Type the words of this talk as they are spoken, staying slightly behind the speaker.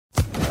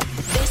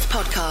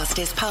podcast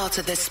is part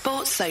of the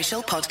Sports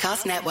Social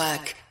Podcast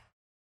Network.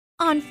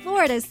 On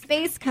Florida's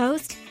Space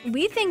Coast,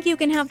 we think you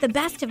can have the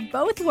best of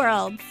both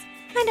worlds.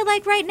 Kind of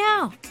like right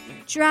now.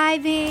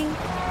 Driving,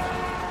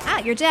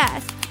 at your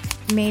desk,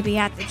 maybe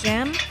at the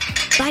gym,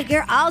 but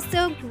you're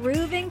also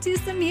grooving to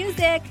some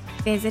music.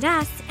 Visit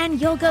us and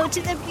you'll go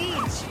to the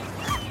beach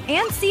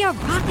and see a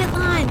rocket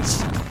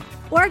launch.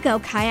 Or go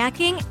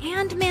kayaking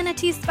and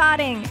manatee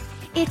spotting.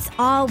 It's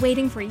all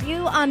waiting for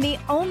you on the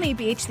only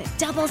beach that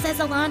doubles as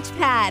a launch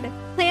pad.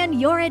 Plan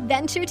your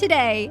adventure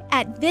today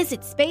at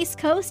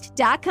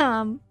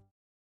visitspacecoast.com.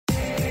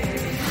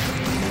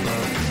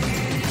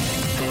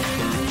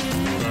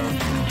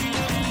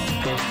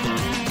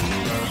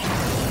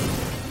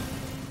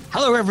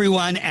 Hello,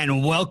 everyone,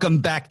 and welcome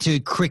back to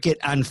Cricket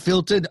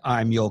Unfiltered.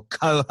 I'm your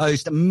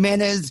co-host,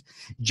 Menners.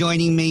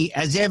 Joining me,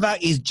 as ever,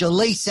 is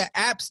Jaleesa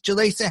Apps.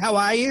 Jaleesa, how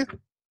are you?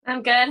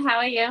 I'm good. How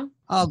are you?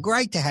 Oh,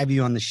 great to have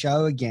you on the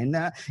show again.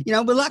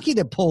 We're lucky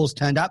that Paul's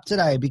turned up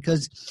today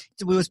because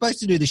we were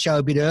supposed to do the show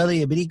a bit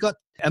earlier, but he got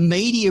a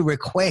media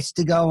request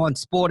to go on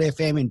Sport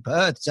FM in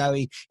Perth, so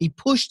he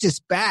pushed us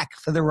back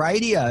for the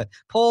radio.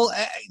 Paul,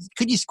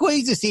 could you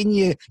squeeze us in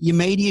your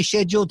media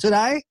schedule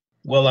today?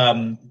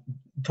 Well,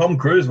 Tom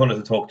Cruise wanted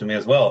to talk to me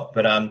as well,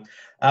 but I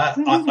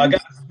got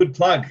a good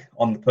plug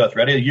on the Perth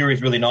radio.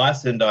 Yuri's really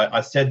nice, and I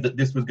said that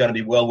this was going to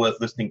be well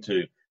worth listening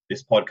to,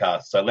 this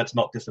podcast. So let's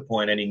not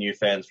disappoint any new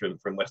fans from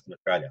Western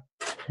Australia.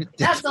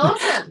 That's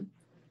awesome.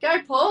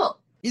 Go, Paul.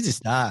 He's a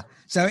star.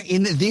 So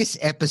in this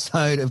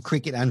episode of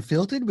Cricket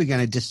Unfiltered, we're going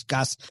to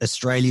discuss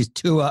Australia's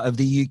tour of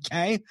the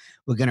UK.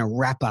 We're going to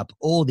wrap up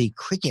all the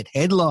cricket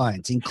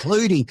headlines,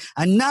 including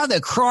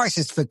another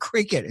crisis for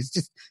cricket.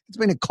 It's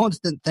been a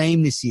constant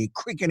theme this year,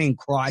 cricket in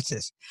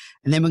crisis.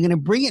 And then we're going to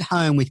bring it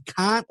home with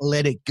Can't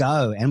Let It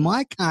Go. And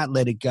my Can't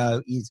Let It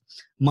Go is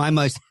my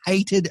most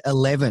hated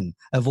 11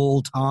 of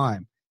all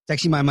time. It's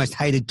actually my most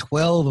hated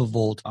 12 of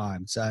all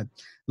time. So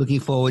looking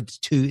forward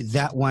to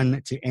that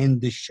one to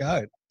end the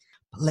show.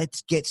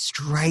 Let's get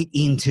straight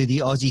into the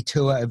Aussie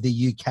tour of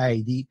the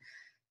UK. The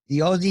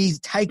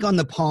Aussies take on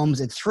the Poms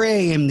at 3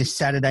 a.m. this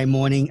Saturday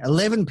morning,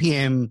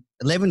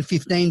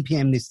 11:15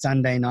 p.m. this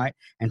Sunday night,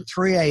 and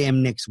 3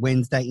 a.m. next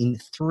Wednesday in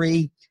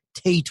 3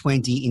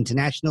 T20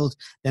 internationals.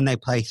 Then they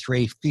play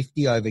 3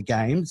 50-over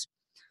games.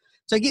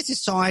 So I guess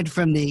aside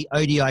from the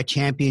ODI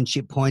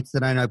championship points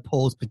that I know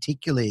Paul's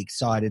particularly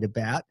excited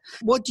about,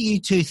 what do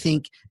you two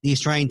think the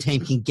Australian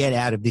team can get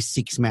out of this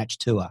 6-match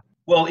tour?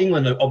 Well,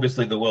 England are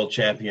obviously the world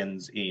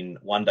champions in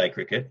one-day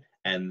cricket,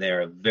 and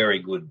they're a very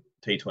good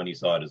T20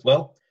 side as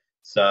well.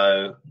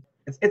 So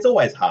it's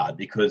always hard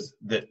because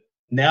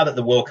now that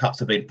the World Cups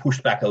have been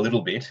pushed back a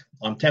little bit,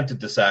 I'm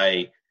tempted to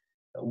say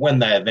when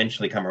they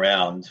eventually come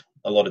around,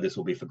 a lot of this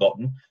will be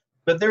forgotten.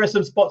 But there are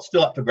some spots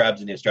still up for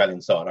grabs in the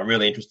Australian side. I'm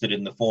really interested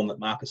in the form that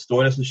Marcus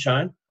Stoinis has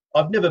shown.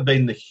 I've never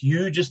been the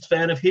hugest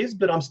fan of his,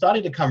 but I'm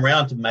starting to come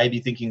around to maybe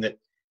thinking that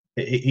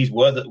he's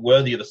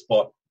worthy of a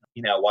spot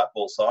in our white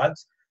ball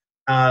sides.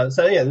 There's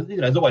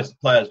always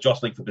players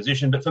jostling for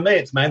position. But for me,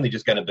 it's mainly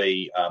just going to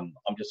be I'm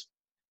just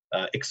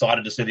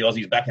excited to see the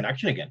Aussies back in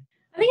action again.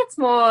 I think it's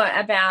more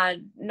about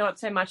not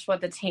so much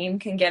what the team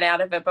can get out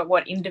of it, but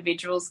what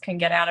individuals can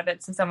get out of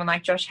it. So someone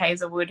like Josh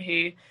Hazlewood,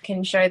 who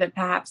can show that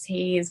perhaps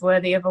he is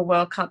worthy of a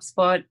World Cup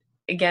spot.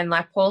 Again,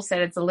 like Paul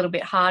said, it's a little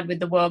bit hard with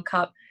the World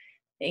Cup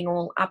being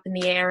all up in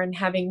the air and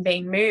having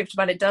been moved,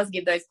 but it does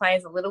give those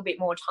players a little bit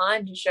more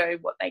time to show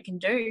what they can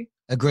do.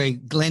 Agree.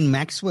 Glenn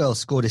Maxwell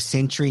scored a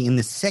century in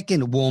the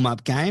second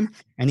warm-up game,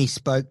 and he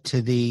spoke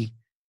to the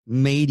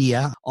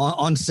media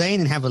on scene,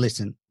 and have a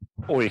listen.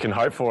 All you can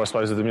hope for, I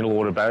suppose, is the middle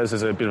order batters.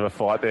 There's a bit of a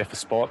fight there for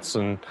spots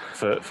and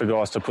for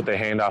guys to put their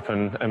hand up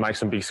and make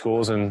some big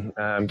scores and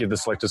give the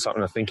selectors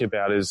something to think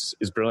about is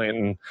brilliant.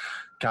 And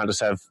can't just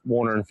have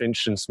Warner and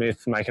Finch and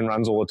Smith making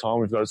runs all the time.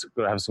 We've got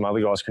to have some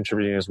other guys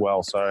contributing as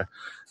well. So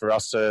for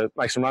us to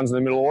make some runs in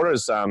the middle order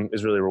is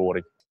really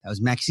rewarding. That was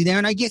Maxi there,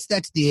 and I guess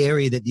that's the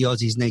area that the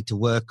Aussies need to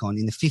work on.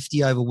 In the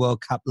 50-over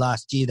World Cup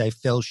last year, they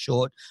fell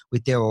short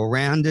with their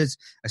all-rounders.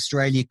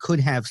 Australia could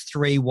have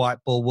 3 white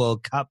ball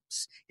World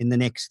Cups in the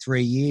next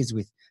 3 years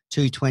with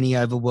 2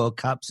 20-over World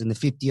Cups and the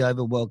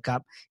 50-over World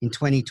Cup in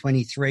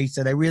 2023.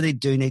 So they really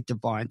do need to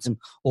find some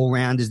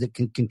all-rounders that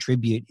can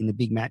contribute in the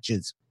big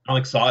matches. I'm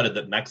excited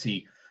that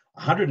Maxi,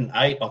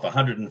 108 off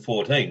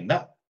 114,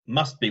 that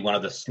must be one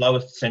of the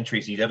slowest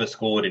centuries he's ever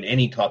scored in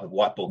any type of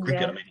white ball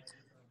cricket. Yeah. I mean,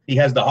 he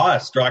has the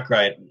highest strike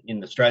rate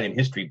in Australian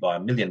history by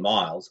a million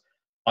miles.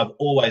 I've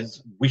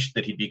always wished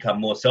that he'd become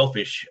more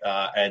selfish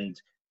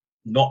and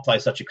not play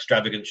such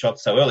extravagant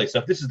shots so early. So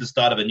if this is the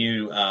start of a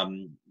new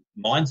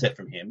mindset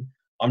from him,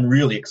 I'm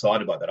really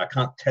excited by that. I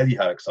can't tell you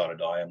how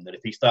excited I am that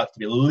if he starts to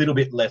be a little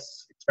bit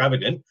less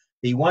extravagant,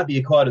 he won't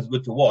be quite as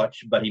good to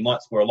watch, but he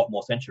might score a lot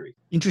more centuries.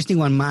 Interesting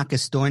one.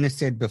 Marcus Stoinis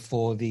said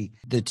before the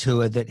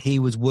tour that he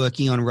was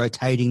working on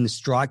rotating the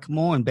strike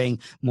more and being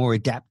more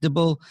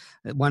adaptable.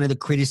 One of the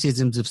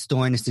criticisms of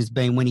Stoinis has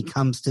been when he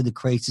comes to the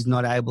crease, he's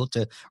not able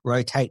to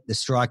rotate the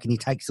strike and he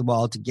takes a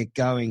while to get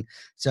going.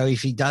 So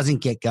if he doesn't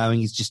get going,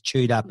 he's just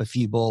chewed up a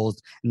few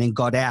balls and then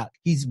got out.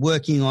 He's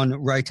working on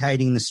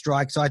rotating the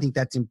strike, so I think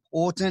that's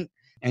important.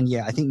 And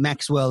yeah, I think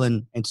Maxwell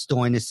and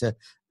Stoinis are,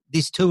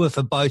 this tour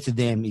for both of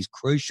them is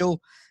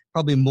crucial,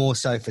 probably more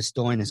so for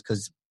Stoinis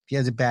because if he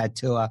has a bad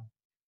tour,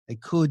 they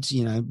could,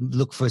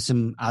 look for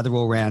some other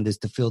all-rounders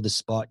to fill the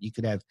spot. You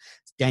could have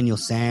Daniel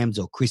Sams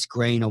or Chris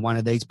Green or one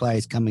of these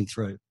players coming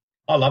through.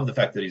 I love the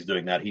fact that he's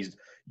doing that.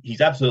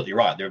 He's absolutely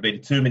right. There have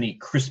been too many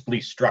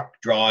crisply struck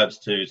drives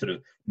to sort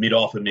of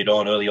mid-off and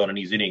mid-on early on in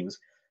his innings.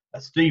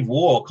 Steve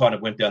Waugh kind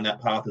of went down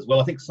that path as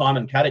well. I think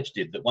Simon Kadich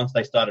did, that once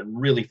they started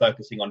really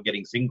focusing on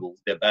getting singles,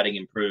 their batting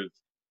improved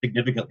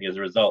significantly as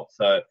a result.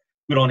 So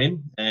good on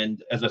him.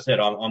 And as I said,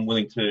 I'm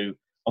willing to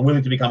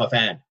become a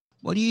fan.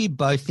 What do you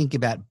both think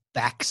about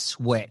back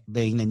sweat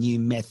being the new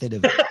method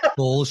of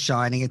ball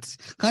shining? It's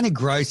kind of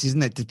gross,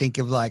 isn't it, to think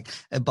of like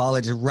a bowler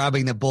just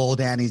rubbing the ball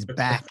down his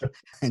back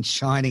and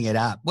shining it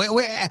up.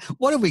 What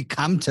have we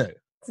come to?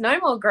 It's no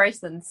more gross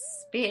than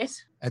spit.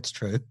 That's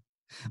true.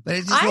 But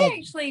it's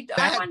just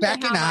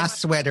back and ass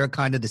sweat are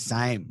kind of the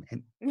same.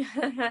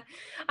 I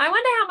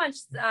wonder how much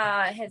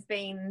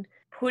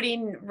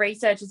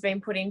research has been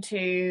put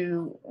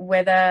into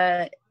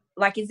whether,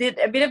 like, is it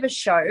a bit of a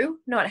show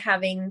not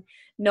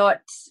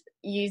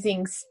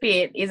using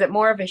spit? Is it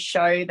more of a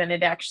show than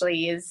it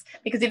actually is?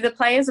 Because if the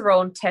players are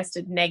all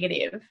tested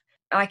negative,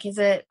 like, is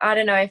it, I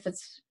don't know if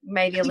it's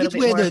maybe a little bit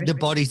more. It's where the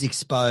body's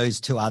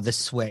exposed to other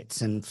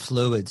sweats and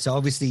fluids. So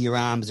obviously your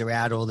arms are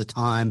out all the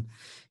time.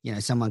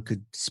 Someone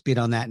could spit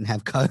on that and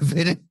have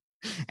COVID.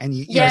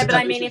 But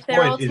I mean, if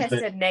they're all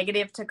tested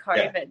negative to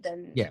COVID,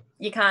 then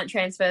you can't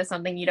transfer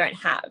something you don't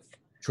have.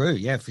 True,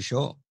 yeah, for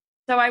sure.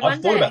 So I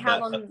wonder how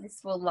long this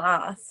will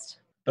last.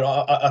 But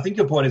I think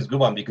your point is a good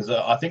one, because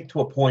I think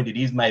to a point it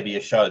is maybe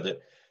a show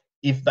that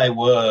if they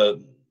were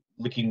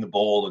licking the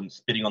ball and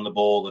spitting on the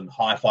ball and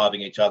high-fiving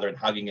each other and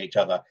hugging each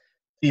other,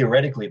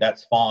 theoretically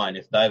that's fine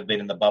if they've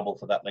been in the bubble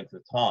for that length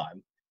of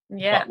time.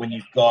 Yeah. But when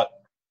you've got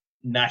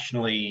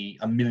nationally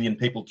 1 million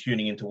people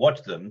tuning in to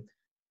watch them,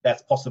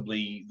 that's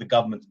possibly, the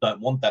governments don't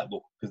want that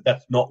look, because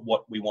that's not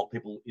what we want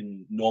people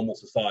in normal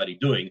society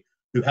doing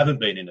who haven't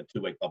been in a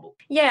 2-week bubble.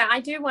 Yeah,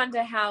 I do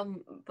wonder how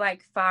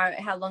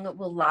long it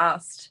will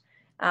last.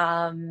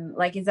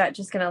 Is that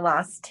just going to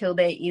last till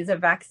there is a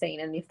vaccine?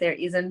 And if there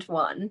isn't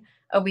one,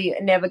 are we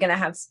never going to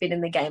have spit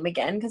in the game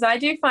again? Because I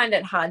do find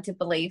it hard to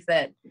believe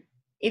that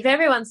if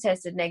everyone's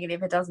tested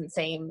negative, it doesn't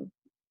seem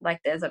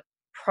like there's a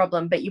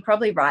problem. But you're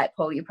probably right,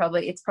 Paul.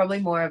 It's probably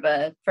more of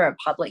for a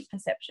public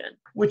perception,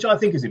 which I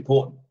think is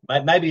important.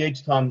 Maybe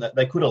each time that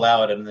they could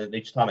allow it, and then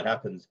each time it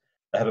happens,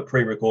 they have a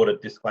pre-recorded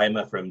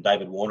disclaimer from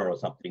David Warner or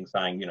something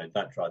saying,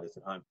 don't try this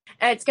at home.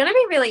 It's going to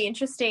be really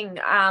interesting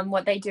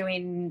what they do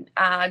in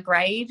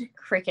grade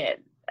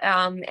cricket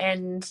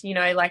and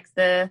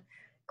the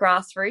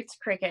grassroots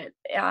cricket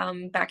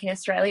back in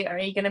Australia. Are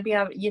you going to be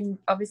able? You're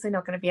obviously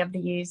not going to be able to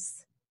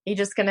use. You're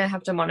just going to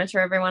have to monitor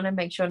everyone and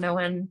make sure no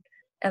one.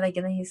 Are they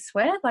going to use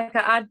sweat?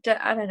 I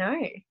don't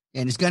know.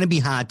 And it's going to be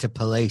hard to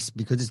police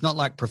because it's not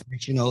like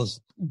professionals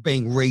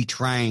being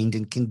retrained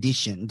and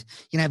conditioned.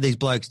 You can have these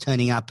blokes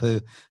turning up who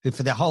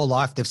for their whole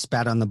life they've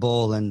spat on the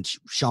ball and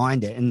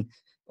shined it, and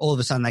all of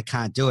a sudden they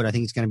can't do it. I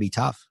think it's going to be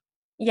tough.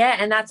 Yeah,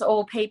 and that's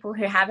all people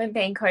who haven't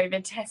been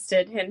COVID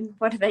tested. And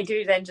what do they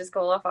do then? Just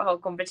call off a whole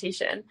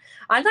competition?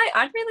 I'd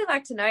really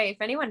like to know if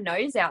anyone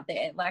knows out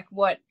there,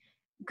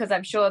 because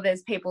I'm sure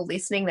there's people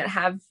listening that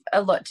have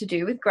a lot to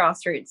do with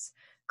grassroots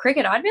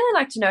cricket. I'd really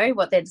like to know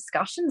what their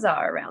discussions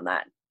are around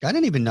that. I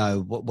don't even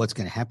know what's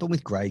going to happen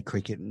with grade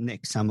cricket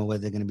next summer,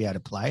 whether they're going to be able to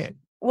play it.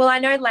 Well, I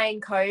know Lane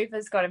Cove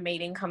has got a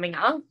meeting coming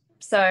up.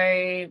 So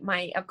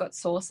I've got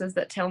sources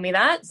that tell me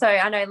that. So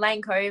I know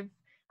Lane Cove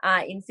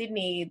in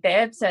Sydney,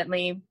 they're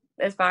certainly,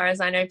 as far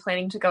as I know,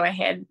 planning to go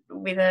ahead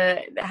with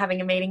having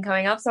a meeting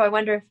coming up. So I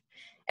wonder if,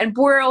 and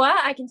Boorowa,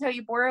 I can tell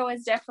you Boorowa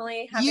is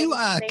definitely having You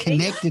are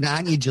connected,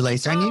 aren't you,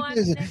 Jaleesa?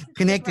 I'm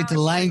connected to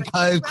Lane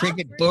Cove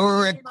Cricket,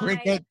 Boorowa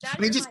Cricket.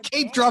 We just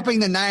keep dropping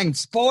the name.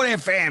 Sport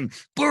FM,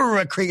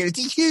 Boorowa Cricket. It's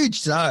a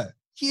huge show.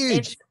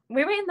 Huge.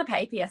 We were in the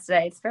paper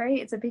yesterday.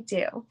 It's a big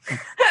deal.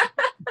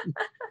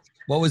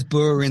 What was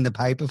Boorowa in the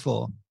paper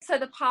for? So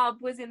the pub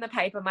was in the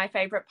paper. My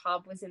favourite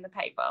pub was in the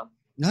paper.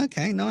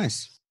 Okay,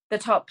 nice. The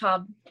top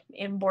pub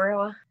in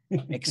Boorowa.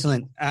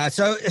 Excellent.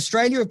 So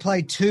Australia have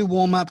played 2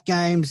 warm-up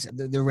games.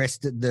 The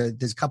rest,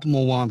 there's a couple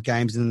more warm-up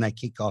games, and then they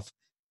kick off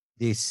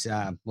this,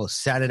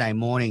 Saturday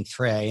morning,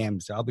 3 a.m.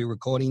 So I'll be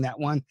recording that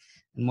one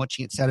and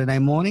watching it Saturday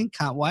morning.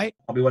 Can't wait.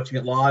 I'll be watching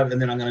it live,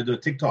 and then I'm going to do a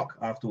TikTok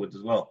afterwards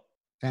as well.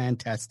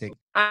 Fantastic.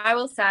 I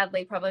will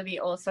sadly probably be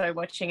also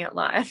watching it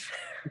live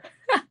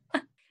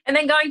and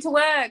then going to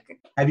work.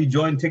 Have you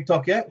joined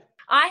TikTok yet?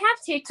 I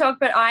have TikTok,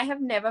 but I have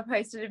never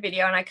posted a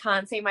video, and I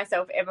can't see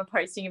myself ever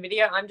posting a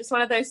video. I'm just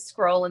one of those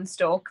scroll and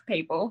stalk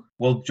people.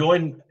 Well,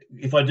 join.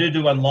 If I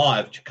do one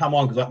live, come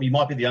on, because you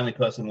might be the only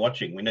person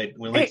watching.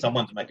 We'll need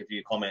someone to make a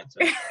few comments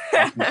and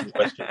ask me some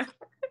questions.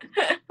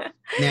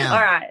 Now,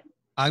 all right.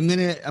 I'm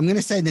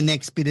gonna say the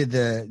next bit of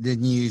the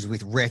news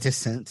with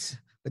reticence,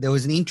 but there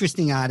was an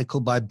interesting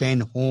article by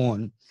Ben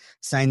Horn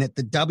saying that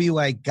the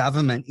WA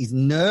government is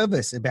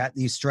nervous about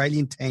the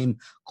Australian team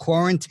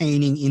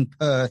quarantining in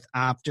Perth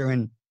after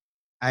an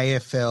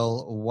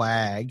AFL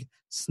WAG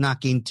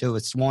snuck into a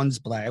Swans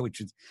player,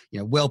 which was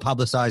well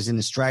publicised in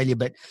Australia.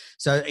 But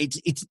so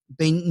it's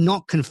been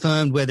not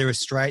confirmed whether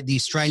the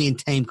Australian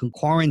team can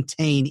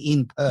quarantine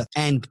in Perth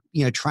and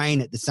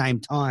train at the same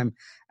time.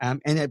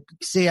 And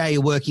CA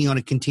are working on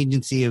a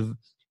contingency of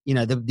the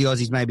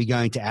Aussies may be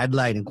going to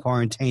Adelaide and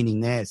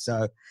quarantining there.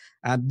 So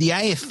the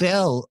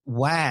AFL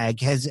WAG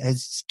has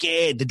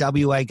scared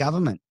the WA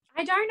government.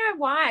 I don't know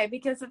why,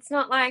 because it's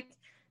not like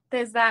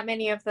there's that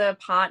many of the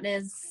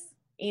partners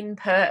in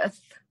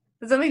Perth.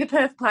 There's only the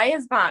Perth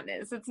players'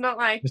 partners. It's not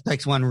like... It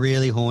takes one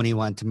really horny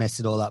one to mess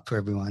it all up for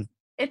everyone.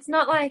 It's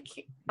not like,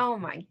 oh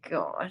my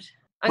God.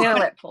 I'm going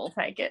to let Paul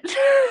take it.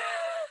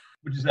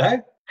 What'd you say?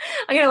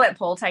 I'm going to let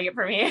Paul take it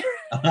from here.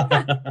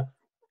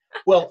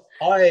 Well,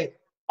 I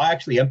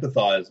actually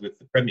empathise with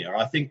the Premier.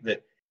 I think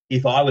that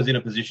if I was in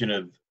a position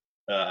of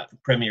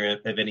Premier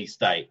of any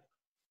state,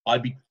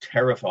 I'd be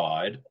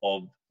terrified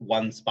of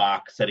one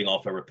spark setting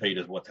off a repeat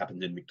of what's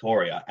happened in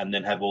Victoria and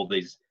then have all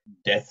these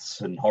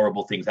deaths and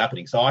horrible things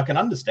happening. So I can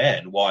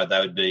understand why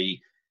they'd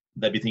be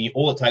thinking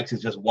all it takes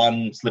is just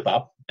one slip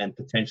up and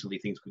potentially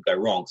things could go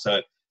wrong.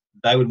 So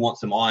they would want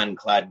some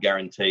ironclad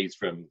guarantees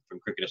from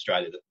Cricket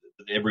Australia that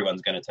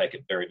everyone's going to take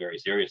it very, very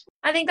seriously.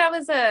 I think that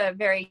was a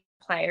very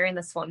player in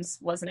the Swans,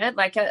 wasn't it?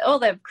 Like all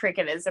the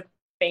cricketers have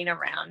been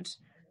around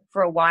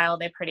for a while.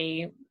 They're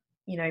pretty,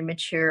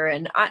 mature,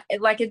 and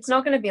it's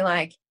not going to be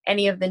like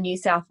any of the New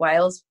South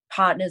Wales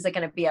partners are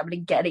going to be able to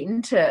get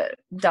into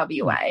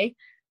WA.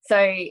 So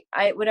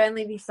it would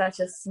only be such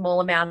a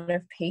small amount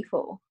of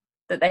people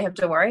that they have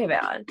to worry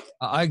about.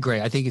 I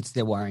agree. I think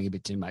they're worrying a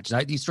bit too much.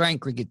 The Australian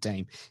cricket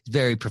team is a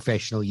very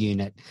professional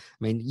unit. I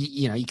mean,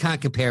 you can't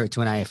compare it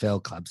to an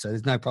AFL club, so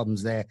there's no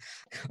problems there.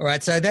 All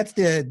right, so that's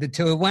the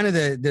tour. One of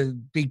the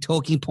big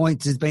talking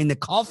points has been the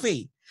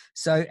coffee.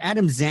 So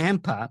Adam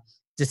Zampa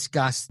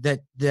discussed that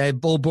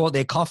they've all brought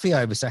their coffee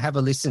over, so have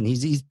a listen.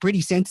 He's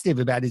pretty sensitive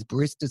about his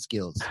barista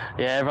skills.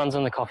 Yeah, everyone's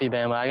on the coffee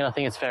bandwagon. I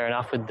think it's fair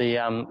enough with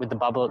the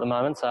bubble at the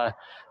moment. So a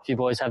few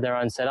boys have their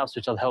own setups,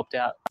 which I've helped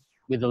out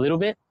with a little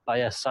bit. But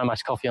yeah, so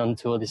much coffee on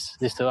tour this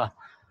tour.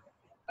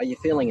 Are you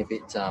feeling a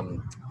bit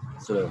threatened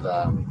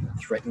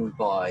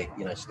by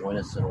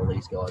Stoinis and all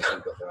these guys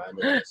who've got their own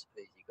little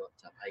recipes? You've got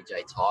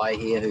AJ Ty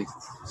here, who's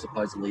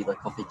supposedly the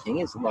coffee king.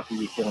 Is it like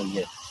you feeling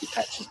your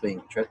patch has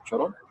been trod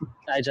on?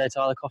 AJ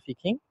Ty, the coffee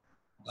king?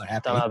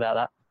 Don't know about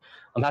that.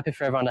 I'm happy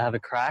for everyone to have a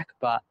crack,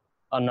 but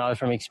I know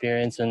from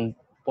experience and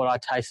what I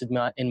tasted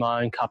in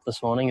my own cup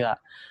this morning that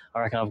I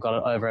reckon I've got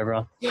it over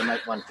everyone. You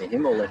make one for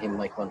him or let him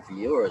make one for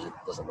you, or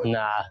doesn't work?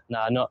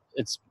 Nah, not.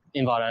 It's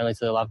invite only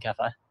to the Love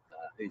Cafe.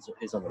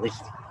 Who's on the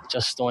list?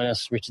 Just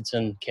Stoinis,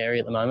 Richardson, Carey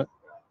at the moment.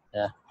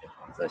 Yeah.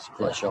 So it's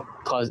close shop.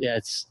 Close. Yeah,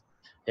 it's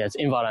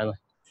invite only.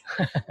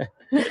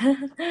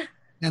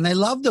 And they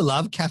love the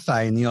Love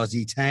Cafe in the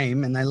Aussie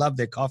team, and they love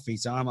their coffee,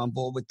 so I'm on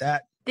board with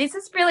that. This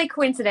is really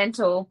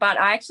coincidental, but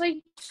I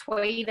actually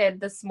tweeted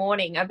this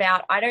morning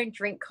about I don't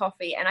drink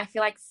coffee, and I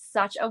feel like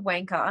such a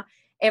wanker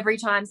every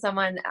time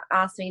someone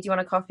asks me, do you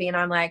want a coffee? And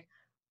I'm like,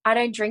 I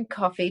don't drink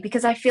coffee,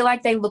 because I feel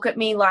like they look at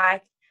me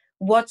like,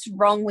 what's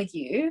wrong with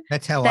you?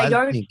 That's how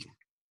I think.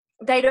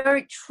 They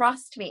don't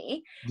trust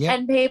me. Yep.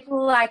 And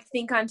people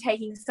think I'm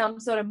taking some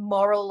sort of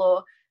moral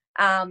or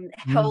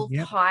health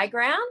high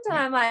ground. And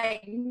I'm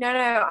like, no,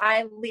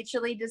 I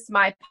literally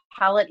my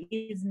palate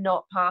is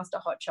not past a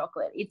hot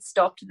chocolate. It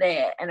stopped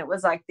there and it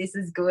was like, this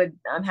is good.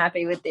 I'm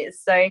happy with this.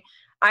 So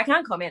I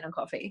can't comment on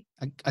coffee.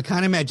 I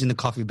can't imagine the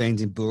coffee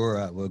beans in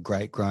Bura were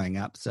great growing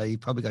up. So you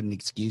probably got an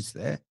excuse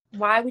there.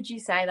 Why would you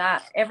say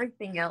that?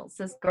 Everything else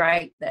is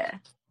great there.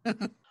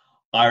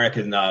 I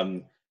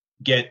reckon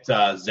get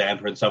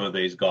Zampa and some of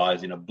these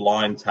guys in a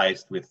blind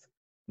taste with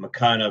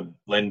Moccona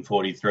Blend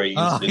 43.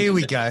 Oh, here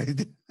we go.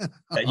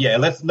 Yeah,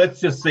 let's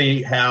just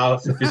see how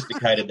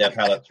sophisticated their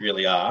palates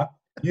really are.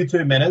 You two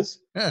Menners,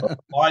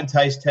 blind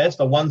taste test.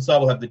 On one side,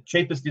 we'll have the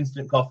cheapest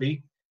instant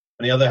coffee,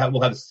 and the other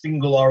we'll have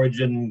single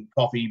origin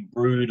coffee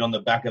brewed on the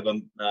back of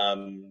them.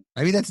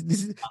 Maybe this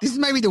is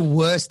maybe the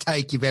worst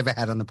take you've ever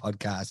had on the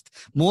podcast.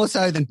 More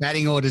so than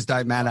batting orders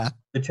don't matter.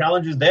 The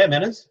challenge is there,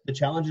 Menners. The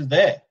challenge is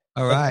there.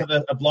 All right.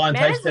 A blind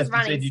Manners taste test.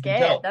 Running You scared.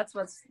 can tell. That's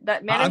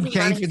I'm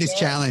keen for this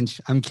challenge.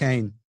 I'm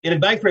keen.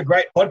 It'd make for a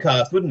great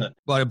podcast, wouldn't it?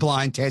 What, a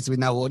blind test with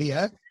no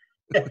audio?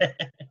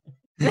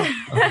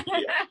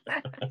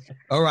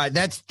 All right,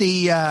 that's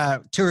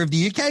the tour of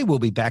the UK. We'll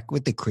be back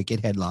with the cricket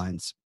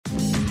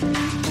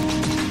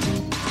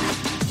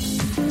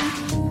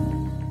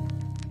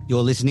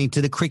You're listening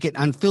to the Cricket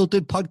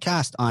Unfiltered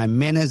podcast. I'm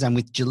Menas. I'm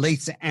with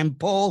Jaleesa and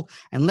Paul.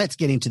 And let's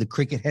get into the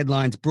cricket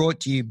headlines brought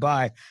to you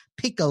by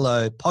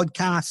Piccolo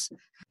Podcasts.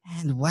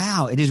 And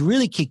wow, it has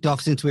really kicked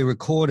off since we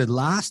recorded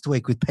last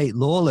week with Pete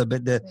Lawler.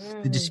 But the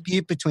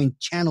dispute between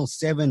Channel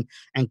 7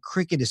 and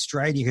Cricket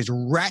Australia has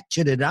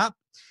ratcheted up.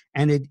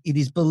 And it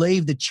is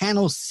believed the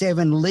Channel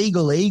 7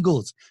 legal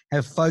eagles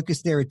have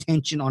focused their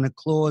attention on a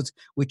clause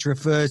which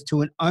refers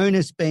to an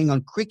onus being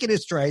on Cricket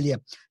Australia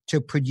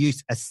to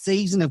produce a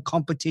season of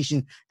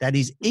competition that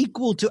is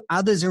equal to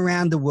others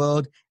around the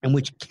world and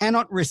which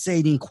cannot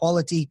recede in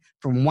quality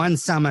from one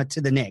summer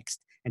to the next.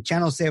 And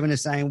Channel 7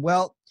 is saying,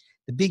 well,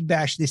 the Big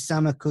Bash this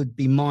summer could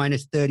be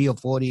minus 30 or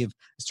 40 of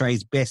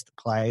Australia's best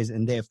players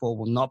and therefore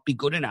will not be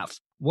good enough.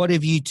 What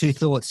have you two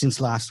thought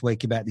since last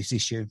week about this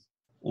issue?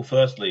 Well,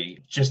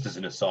 firstly, just as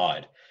an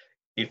aside,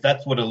 if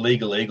that's what a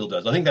legal eagle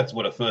does, I think that's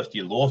what a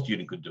first-year law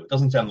student could do. It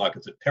doesn't sound like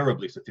it's a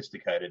terribly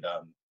sophisticated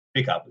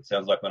pickup. It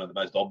sounds like one of the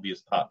most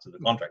obvious parts of the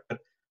contract. But,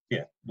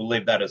 yeah, we'll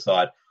leave that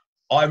aside.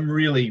 I'm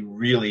really,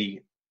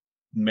 really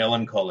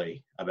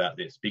melancholy about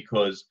this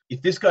because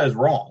if this goes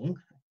wrong,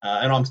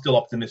 and I'm still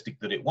optimistic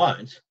that it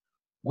won't,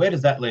 where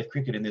does that leave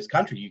cricket in this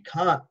country? You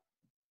can't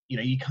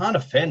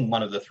offend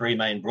one of the three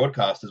main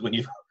broadcasters when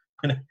you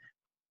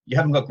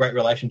haven't got great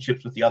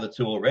relationships with the other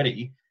two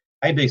already.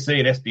 ABC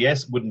and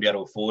SBS wouldn't be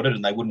able to afford it,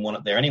 and they wouldn't want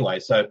it there anyway.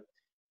 So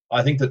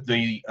I think that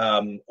the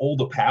all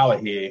the power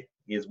here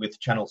is with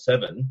Channel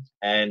 7.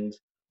 And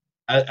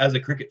as a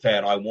cricket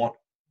fan, I want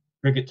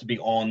cricket to be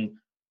on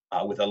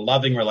with a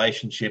loving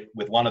relationship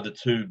with one of the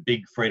two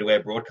big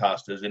free-to-air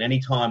broadcasters. And any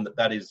time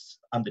that is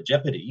under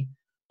jeopardy,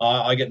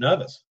 I get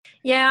nervous.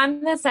 Yeah,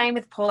 I'm the same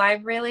with Paul. I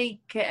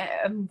really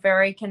am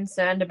very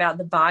concerned about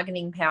the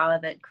bargaining power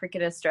that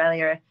Cricket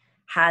Australia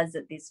has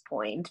at this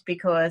point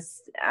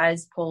because,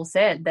 as Paul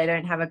said, they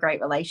don't have a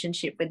great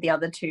relationship with the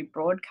other two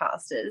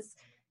broadcasters.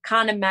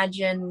 Can't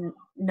imagine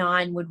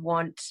Nine would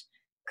want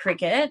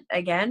cricket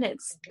again.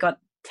 It's got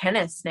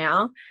tennis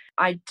now.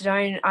 I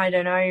don't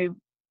know,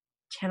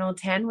 Channel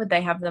 10, would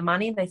they have the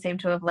money? They seem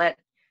to have let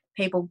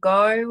people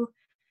go.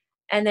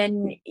 And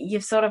then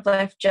you've sort of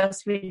left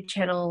just with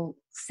Channel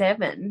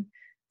 7.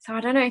 So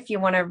I don't know if you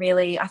want to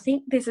really, I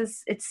think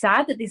it's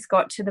sad that this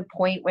got to the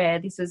point where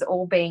this was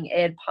all being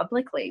aired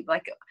publicly.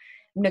 Like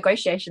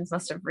negotiations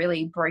must have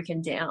really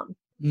broken down.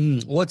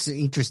 What's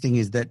interesting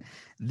is that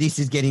this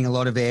is getting a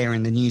lot of air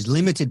in the News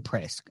Limited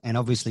press. And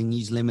obviously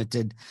News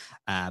Limited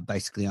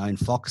basically own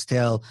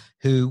Foxtel,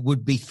 who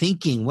would be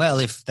thinking, well,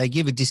 if they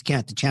give a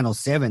discount to Channel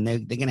 7, they're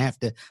going to have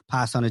to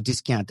pass on a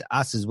discount to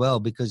us as well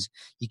because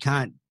you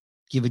can't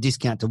give a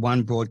discount to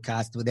one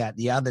broadcast without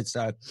the other.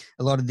 So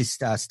a lot of this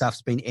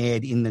stuff's been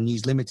aired in the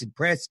News Limited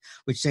press,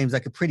 which seems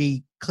like a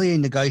pretty clear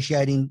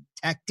negotiating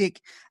tactic.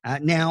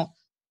 Now,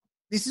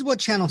 this is what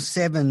Channel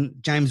 7,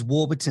 James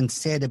Warburton,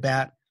 said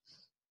about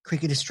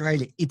Cricket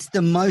Australia. It's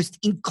the most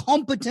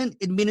incompetent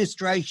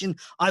administration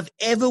I've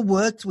ever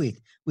worked with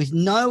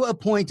no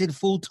appointed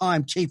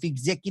full-time chief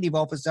executive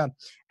officer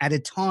at a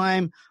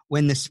time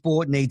when the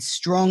sport needs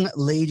strong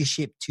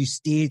leadership to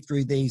steer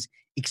through these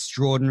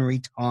extraordinary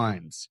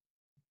times.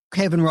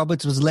 Kevin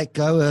Roberts was let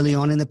go early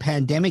on in the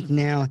pandemic.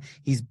 Now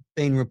he's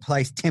been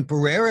replaced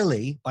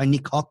temporarily by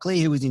Nick Hockley,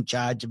 who was in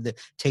charge of the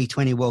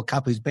T20 World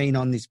Cup, who's been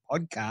on this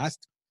podcast.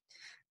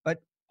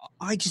 But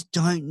I just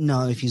don't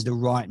know if he's the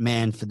right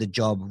man for the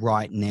job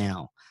right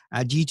now.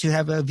 Do you two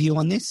have a view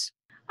on this?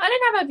 I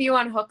don't have a view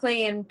on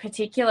Hockley in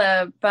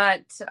particular,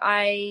 but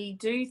I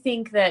do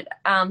think that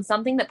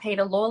something that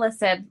Peter Lawler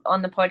said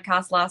on the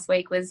podcast last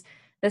week was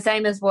the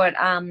same as what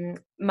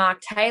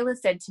Mark Taylor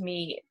said to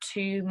me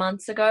 2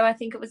 months ago, I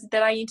think it was,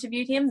 that I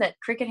interviewed him, that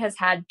cricket has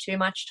had too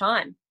much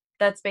time.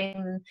 That's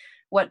been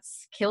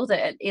what's killed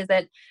it, is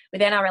that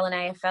with NRL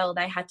and AFL,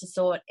 they had to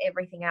sort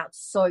everything out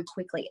so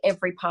quickly,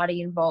 every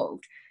party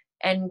involved.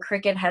 And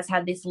cricket has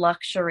had this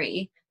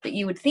luxury that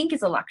you would think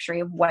is a luxury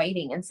of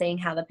waiting and seeing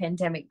how the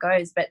pandemic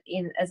goes. But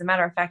as a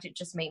matter of fact, it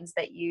just means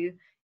that you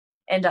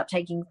end up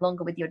taking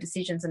longer with your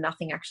decisions and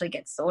nothing actually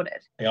gets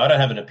sorted. Yeah, I don't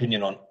have an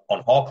opinion on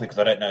Hockley because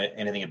I don't know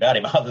anything about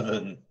him other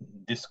than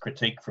this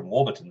critique from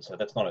Warburton, so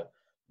that's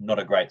not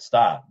a great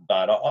start.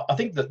 But I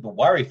think that the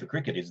worry for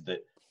cricket is that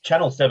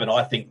Channel 7,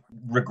 I think,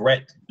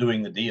 regret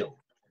doing the deal.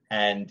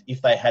 And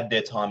if they had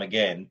their time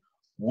again,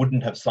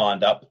 wouldn't have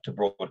signed up to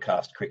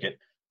broadcast cricket.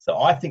 So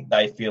I think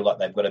they feel like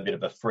they've got a bit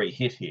of a free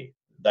hit here.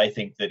 They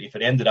think that if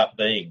it ended up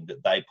being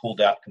that they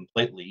pulled out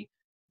completely,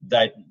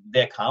 they're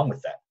calm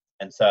with that.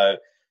 And so,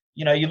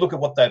 you know, you look at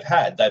what they've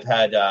had. They've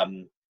had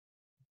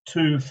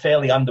two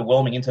fairly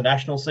underwhelming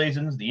international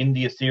seasons. The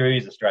India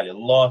series, Australia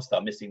lost.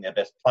 They're missing their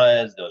best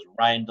players. There was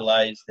rain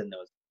delays. Then there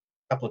was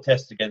a couple of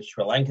tests against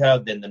Sri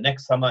Lanka. Then the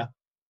next summer,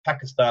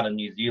 Pakistan and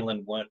New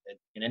Zealand weren't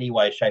in any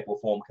way, shape or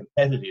form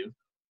competitive,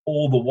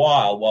 all the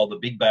while the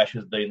Big Bash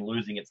has been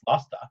losing its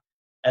luster.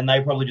 And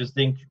they probably just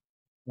think,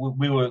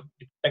 we were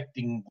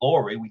expecting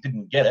glory. We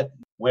didn't get it.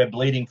 We're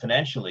bleeding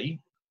financially.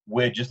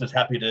 We're just as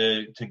happy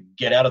to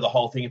get out of the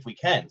whole thing if we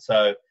can.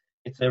 So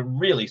it's a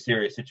really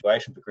serious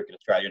situation for Cricket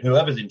Australia. And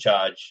whoever's in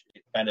charge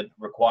is going to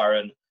require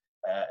an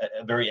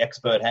a very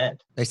expert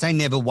hand. They say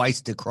never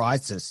waste a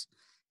crisis.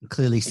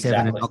 Clearly,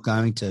 Seven are not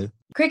going to.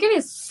 Cricket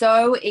is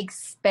so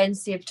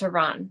expensive to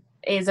run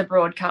as a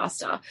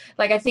broadcaster.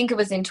 Like, I think it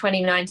was in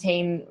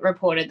 2019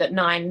 reported that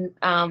Nine,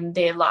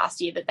 their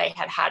last year that they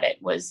had it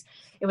was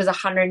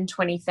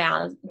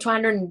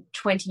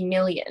 220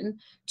 million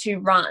to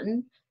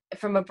run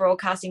from a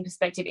broadcasting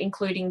perspective,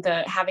 including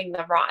having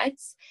the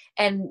rights,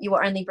 and you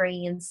were only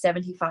bringing in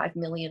 75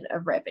 million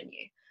of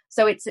revenue.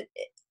 So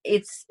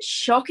it's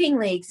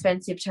shockingly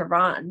expensive to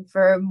run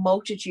for a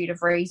multitude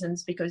of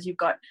reasons, because you've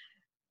got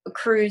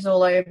crews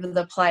all over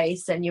the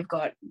place, and you've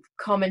got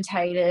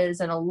commentators,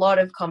 and a lot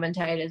of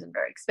commentators, and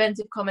very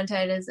expensive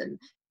commentators, and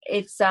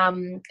it's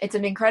an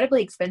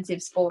incredibly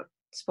expensive sport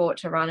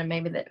to run, and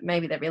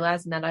maybe they're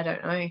realizing that. I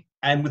don't know.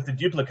 And with the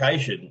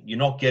duplication, you're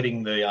not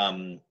getting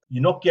the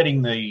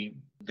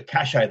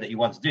cachet that you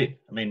once did.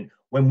 I mean,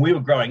 when we were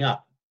growing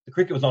up, the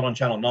cricket was not on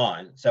Channel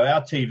 9, so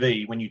our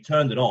TV, when you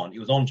turned it on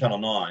was on Channel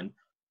 9,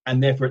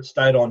 and therefore it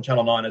stayed on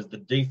Channel 9 as the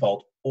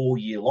default all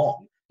year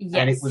long. Yes.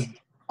 And it was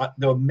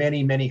there were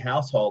many, many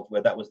households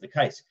where that was the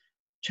case.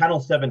 Channel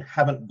 7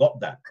 haven't got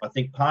that. I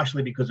think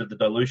partially because of the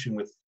dilution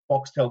with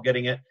Foxtel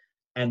getting it,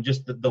 and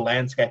just the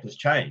landscape has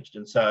changed.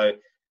 And so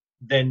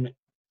then,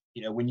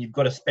 when you've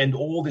got to spend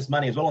all this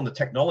money as well on the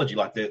technology,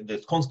 like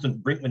there's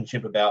constant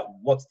brinkmanship about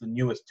what's the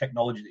newest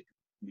technology that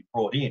can be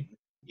brought in.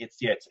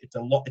 It's a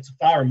lot. It's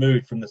far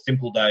removed from the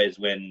simple days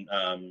when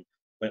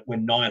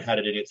Nine had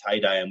it in its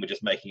heyday and we're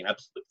just making an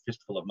absolute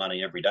fistful of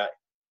money every day.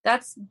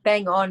 That's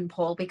bang on,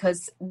 Paul,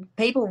 because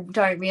people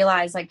don't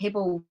realise, like,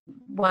 people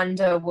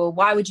wonder, well,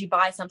 why would you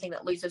buy something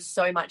that loses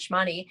so much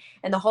money?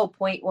 And the whole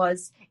point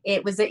was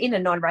it was in a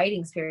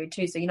non-ratings period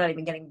too, so you're not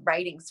even getting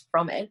ratings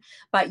from it,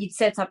 but you'd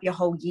set up your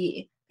whole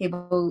year. You'd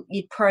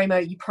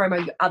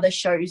promo your other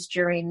shows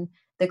during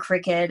the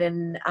cricket,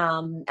 and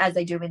as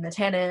they do in the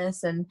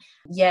tennis. And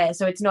yeah,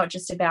 so it's not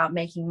just about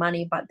making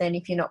money, but then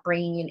if you're not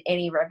bringing in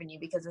any revenue,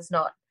 because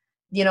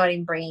you're not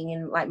even bringing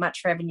in like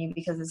much revenue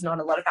because there's not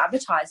a lot of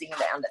advertising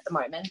around at the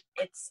moment.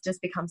 It's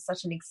just become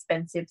such an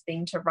expensive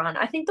thing to run.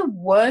 I think the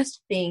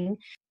worst thing,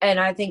 and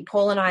I think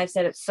Paul and I have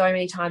said it so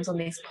many times on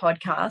this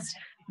podcast,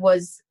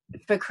 was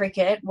for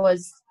cricket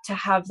was to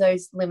have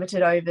those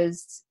limited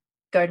overs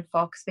go to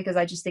Fox, because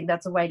I just think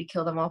that's a way to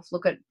kill them off.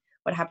 Look at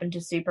what happened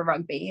to Super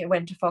Rugby. It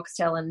went to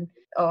Foxtel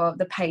or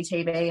the pay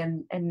TV,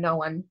 and no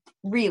one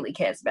really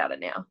cares about it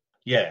now.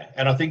 Yeah,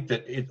 and I think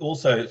that it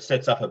also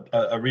sets up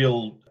a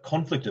real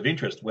conflict of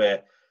interest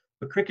where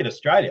for Cricket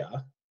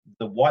Australia,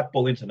 the white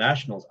ball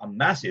internationals are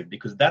massive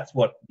because that's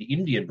what the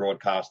Indian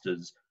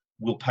broadcasters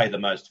will pay the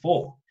most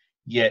for.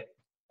 Yet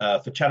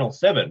for Channel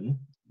 7,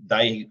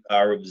 they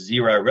are of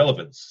zero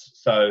relevance.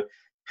 So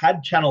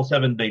had Channel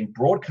 7 been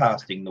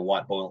broadcasting the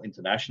white ball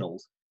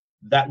internationals,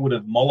 that would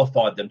have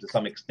mollified them to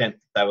some extent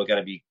that they were going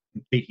to be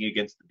competing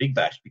against the Big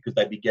Bash, because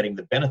they'd be getting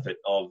the benefit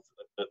of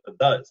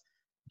those.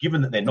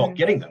 Given that they're not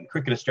getting them,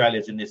 Cricket Australia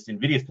is in this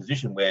invidious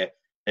position where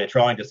they're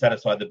trying to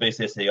satisfy the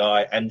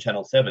BCCI and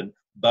Channel 7,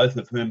 both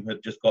of whom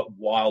have just got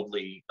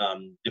wildly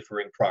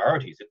differing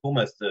priorities. It's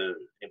almost an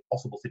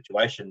impossible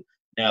situation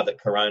now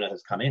that Corona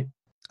has come in.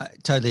 I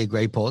totally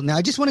agree, Paul. Now,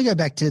 I just want to go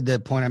back to the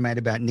point I made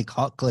about Nick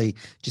Hockley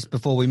just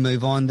before we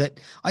move on, that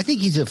I think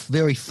he's a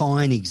very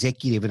fine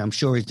executive and I'm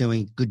sure he's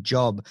doing a good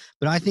job.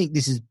 But I think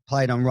this is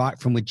played on right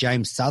from with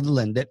James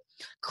Sutherland, that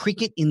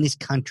cricket in this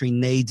country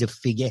needs a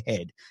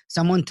figurehead,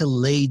 someone to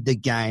lead the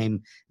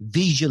game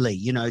visually,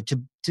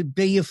 to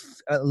be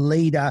a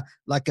leader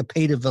like a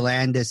Peter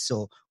V'landys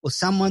or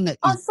someone that...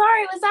 Oh,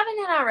 sorry, was that an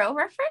NRL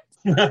reference?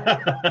 Sorry,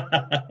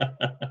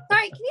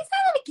 can you say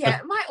that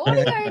again? My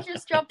audio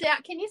just dropped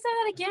out. Can you say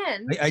that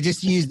again? I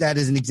just used that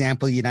as an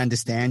example you'd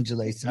understand,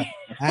 Jaleesa.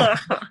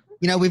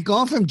 We've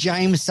gone from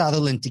James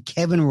Sutherland to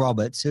Kevin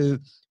Roberts, who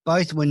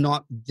both were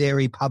not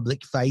very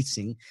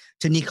public-facing,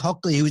 to Nick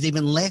Hockley, who was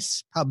even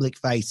less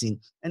public-facing,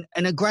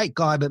 and a great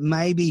guy, but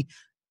maybe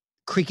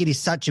cricket is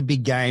such a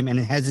big game and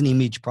it has an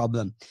image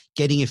problem.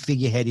 Getting a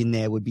figurehead in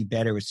there would be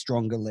better, a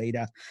stronger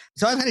leader.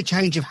 So I've had a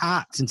change of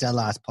heart since our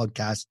last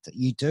podcast,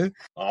 you two.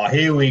 Oh,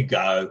 here we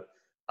go.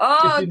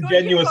 Oh,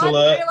 Disingenuous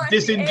alert.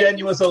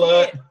 Disingenuous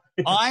alert.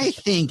 I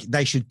think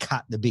they should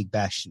cut the Big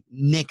Bash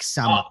next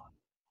summer. Oh.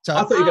 So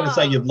I thought you were going to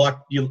say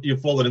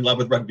you've fallen in love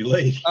with rugby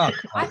league. Oh.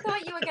 I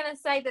thought you were going to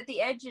say that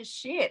the Edge is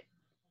shit.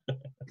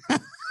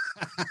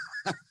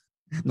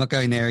 I'm not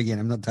going there again.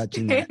 I'm not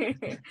touching that.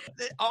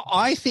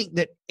 I think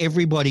that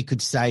everybody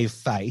could save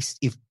face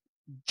if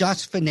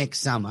just for next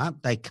summer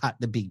they cut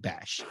the Big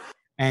Bash,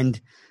 and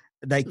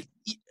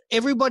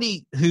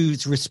everybody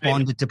who's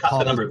responded to cut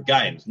the number of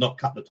games, not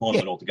cut the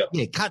tournament altogether.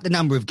 Yeah, cut the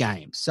number of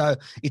games. So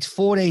it's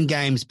 14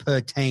 games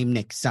per team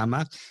next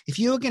summer. If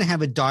you're going to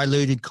have a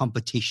diluted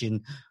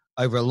competition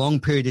over a long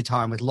period of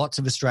time with lots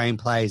of Australian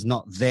players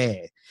not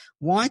there,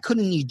 why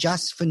couldn't you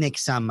just for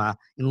next summer,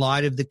 in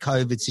light of the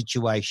COVID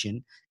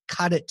situation,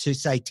 cut it to,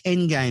 say,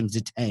 10 games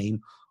a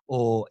team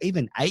or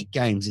even 8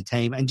 games a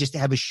team and just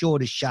have a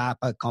shorter,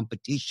 sharper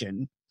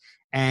competition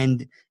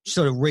and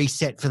sort of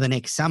reset for the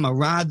next summer,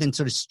 rather than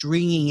sort of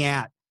stringing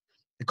out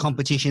the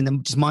competition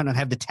that just might not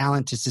have the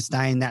talent to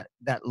sustain that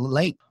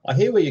leap. I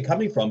hear where you're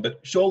coming from, but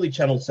surely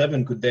Channel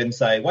 7 could then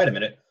say, wait a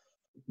minute,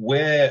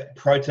 we're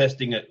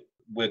protesting it,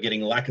 we're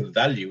getting lack of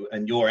value,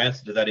 and your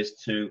answer to that is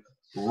to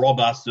rob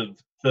us of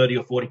 30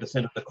 or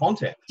 40% of the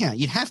content. Yeah,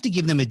 you'd have to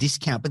give them a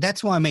discount, but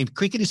that's why I mean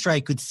Cricket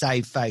Australia could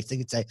save face. They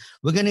could say,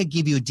 we're going to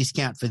give you a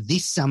discount for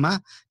this summer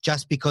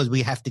just because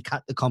we have to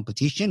cut the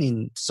competition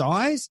in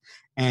size,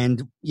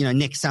 and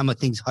next summer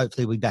things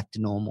hopefully will be back to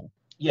normal.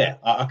 Yeah,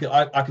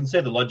 I can see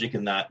the logic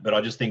in that, but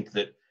I just think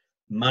that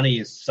money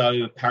is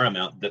so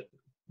paramount that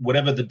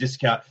whatever the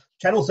discount,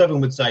 Channel 7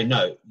 would say,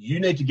 no,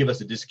 you need to give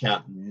us a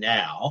discount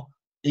now,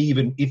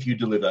 even if you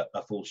deliver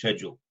a full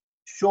schedule.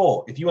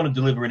 Sure, if you want to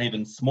deliver an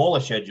even smaller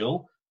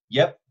schedule,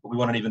 yep, but we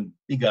want an even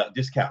bigger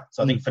discount.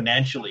 So I think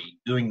financially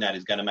doing that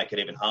is going to make it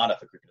even harder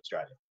for Cricket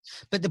Australia.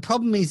 But the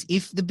problem is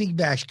if the Big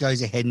Bash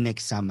goes ahead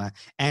next summer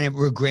and it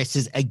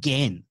regresses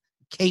again,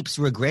 keeps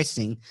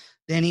regressing,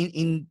 then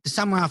in the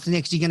summer after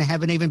next, you're going to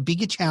have an even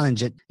bigger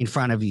challenge in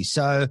front of you.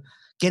 So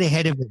get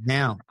ahead of it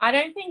now. I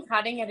don't think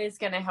cutting it is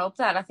going to help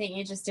that. I think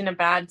you're just in a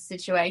bad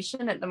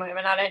situation at the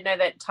moment. I don't know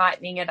that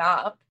tightening it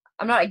up.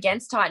 I'm not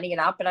against tightening it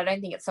up, but I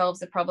don't think it solves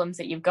the problems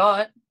that you've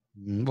got.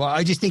 Well,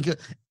 I just think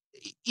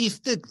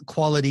if the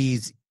quality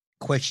is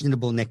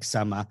questionable next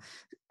summer,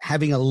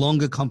 having a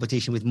longer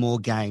competition with more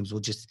games will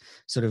just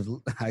sort of,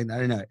 I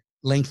don't know,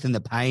 lengthen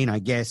the pain, I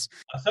guess.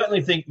 I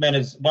certainly think, man,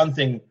 is one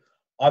thing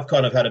I've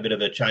kind of had a bit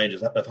of a change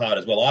of heart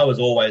as well. I was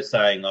always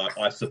saying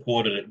I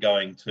supported it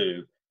going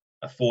to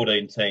a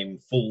 14-team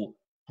full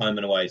home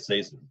and away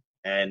season.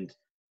 And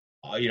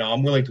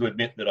I'm willing to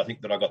admit that I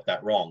think that I got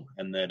that wrong,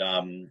 and that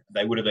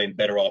they would have been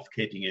better off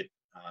keeping it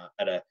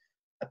at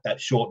that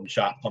short and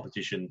sharp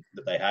competition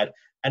that they had.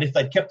 And if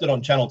they'd kept it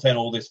on Channel 10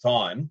 all this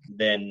time,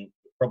 then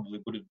it probably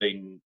would have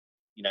been,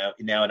 now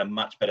in a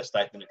much better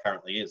state than it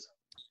currently is.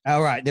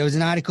 All right. There was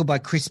an article by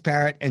Chris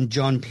Barrett and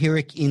John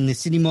Pierrick in the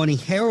Sydney Morning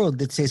Herald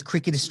that says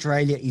Cricket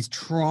Australia is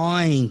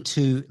trying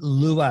to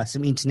lure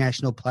some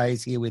international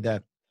players here with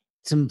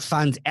some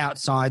funds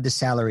outside the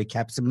salary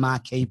cap, some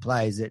marquee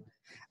players that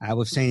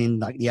we've seen in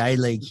like the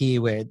A-League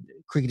here where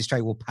Cricket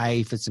Australia will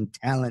pay for some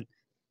talent.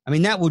 I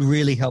mean, that would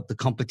really help the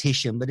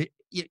competition, but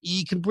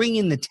you can bring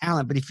in the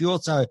talent, but if you're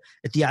also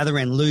at the other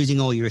end losing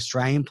all your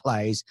Australian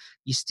players,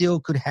 you still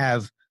could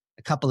have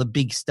a couple of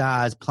big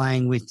stars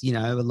playing with,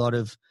 a lot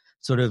of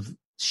sort of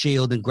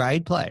shield and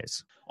grade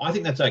players. I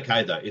think that's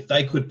okay, though. If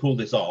they could pull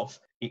this off,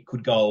 it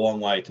could go a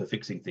long way to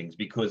fixing things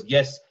because,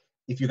 yes,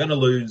 if you're going to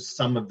lose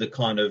some of the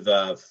kind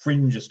of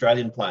fringe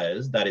Australian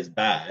players, that is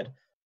bad,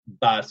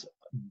 but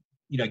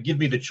give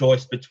me the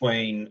choice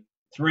between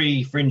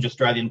 3 fringe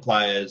Australian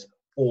players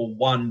or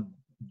 1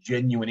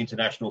 genuine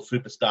international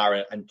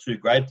superstar and 2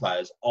 grade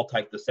players. I'll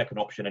take the second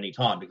option any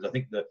time because I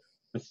think the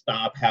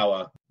star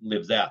power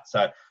lives out.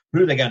 So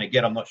who they're going to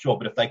get, I'm not sure.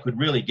 But if they could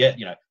really get,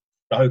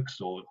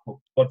 Stokes or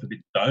God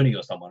forbid Dhoni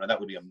or someone, and that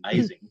would be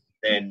amazing,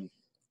 then,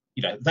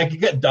 if they could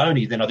get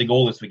Dhoni, then I think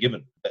all is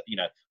forgiven. But,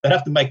 they'd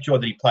have to make sure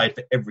that he played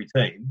for every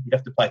team. He'd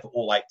have to play for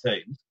all 8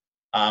 teams.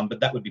 But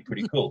that would be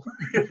pretty cool.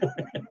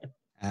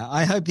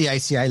 I hope the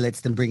ACA lets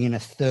them bring in a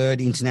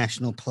 3rd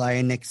international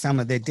player next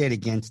summer. They're dead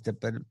against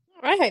it, but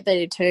I hope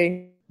they do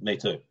too. Me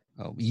too.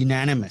 Oh,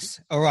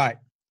 unanimous. All right.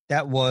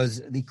 That was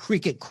the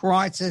cricket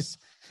crisis.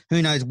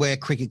 Who knows where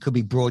cricket could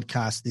be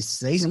broadcast this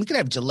season? We could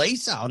have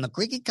Jaleesa on the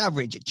cricket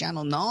coverage at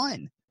Channel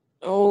 9.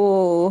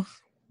 Oh,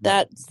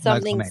 that's No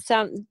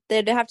something.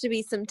 There'd have to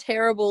be some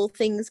terrible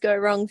things go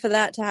wrong for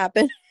that to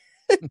happen.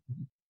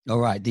 All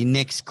right, the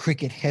next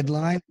cricket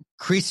headline.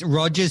 Chris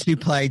Rogers, who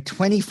played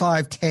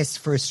 25 tests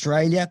for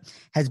Australia,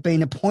 has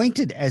been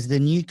appointed as the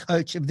new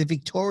coach of the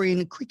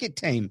Victorian cricket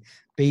team,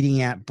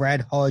 beating out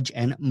Brad Hodge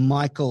and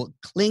Michael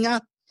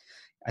Klinger.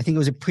 I think it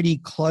was a pretty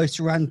close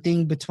run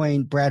thing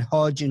between Brad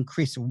Hodge and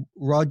Chris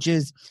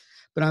Rogers,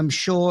 but I'm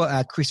sure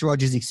Chris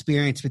Rogers'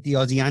 experience with the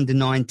Aussie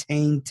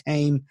under-19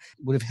 team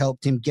would have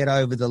helped him get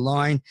over the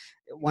line.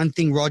 One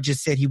thing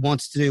Rogers said he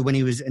wants to do when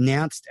he was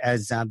announced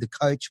as the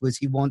coach was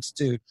he wants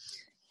to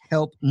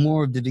help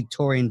more of the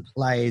Victorian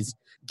players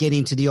get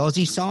into the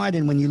Aussie side.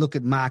 And when you look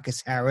at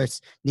Marcus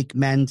Harris, Nick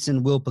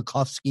Manson, Will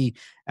Pucovski,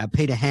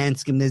 Peter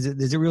Hanscom,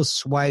 there's a real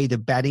swathe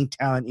of batting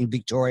talent in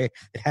Victoria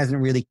that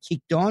hasn't really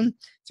kicked on.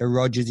 So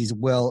Rogers is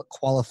well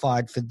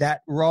qualified for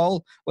that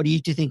role. What do you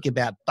two think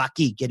about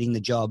Bucky getting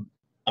the job?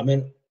 I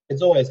mean,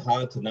 it's always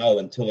hard to know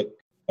until a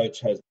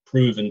coach has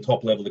proven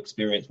top-level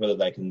experience whether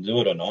they can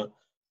do it or not.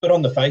 But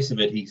on the face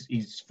of it,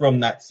 he's from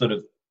that sort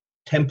of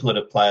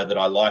template of player that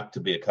I like to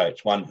be a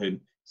coach, one who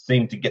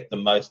seemed to get the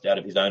most out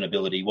of his own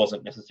ability. He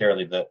wasn't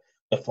necessarily the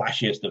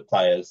flashiest of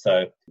players.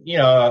 So,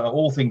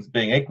 all things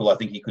being equal, I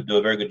think he could do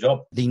a very good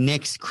job. The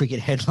next cricket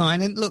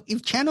headline, and look,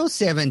 if Channel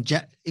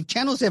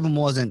 7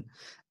 wasn't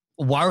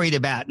worried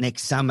about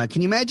next summer,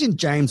 can you imagine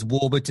James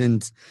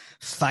Warburton's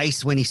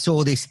face when he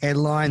saw this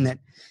headline that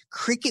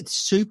cricket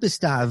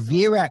superstar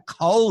Virat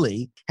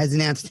Kohli has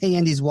announced he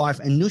and his wife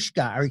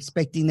Anushka are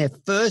expecting their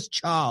first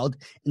child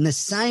in the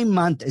same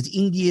month as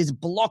India's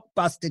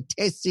blockbuster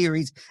test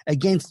series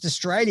against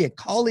Australia.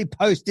 Kohli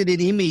posted an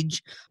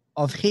image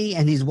of he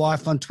and his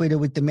wife on Twitter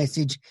with the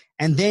message,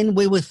 and then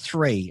we were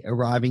 3,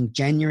 arriving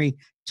January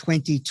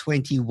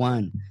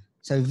 2021.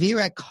 So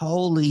Virat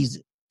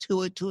Kohli's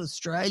tour to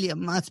Australia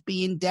must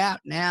be in doubt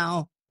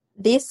now.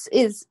 This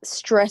is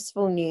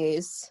stressful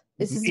news.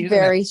 This is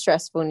very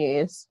stressful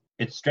news.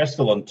 It's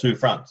stressful on 2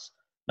 fronts.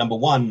 Number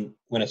one,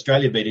 when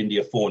Australia beat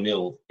India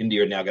 4-0,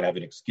 India are now going to have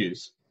an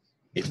excuse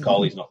if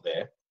Kohli's not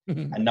there.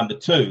 And number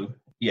 2,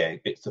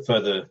 it's a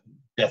further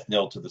death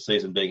knell to the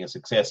season being a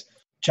success.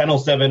 Channel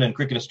 7 and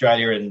Cricket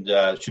Australia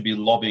and should be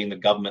lobbying the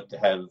government to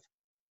have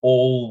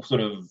all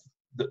sort of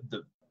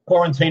the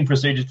quarantine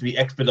procedures to be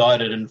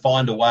expedited and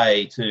find a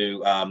way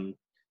to,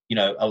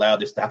 allow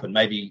this to happen.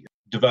 Maybe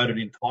devote an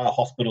entire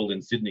hospital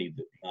in Sydney.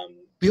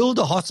 Build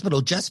a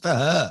hospital just for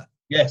her.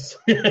 Yes.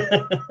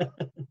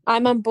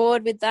 I'm on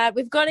board with that.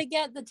 We've got to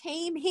get the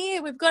team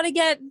here. We've got to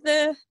get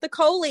the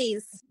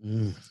Kohlis.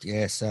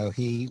 So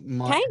he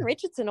might... Kane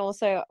Richardson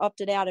also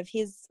opted out of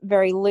his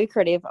very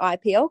lucrative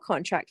IPL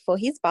contract for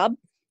his bub.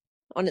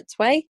 On its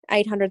way,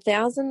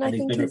 800,000. And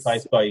he's been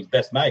replaced by his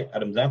best mate,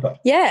 Adam Zampa.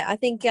 Yeah, I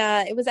think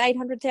it was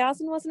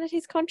 800,000, wasn't it?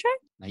 His contract.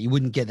 No, you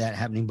wouldn't get that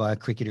happening by a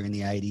cricketer in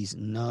the 80s.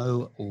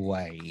 No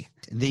way.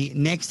 The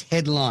next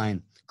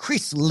headline: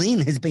 Chris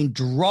Lynn has been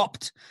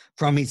dropped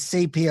from his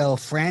CPL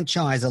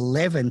franchise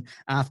 11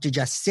 after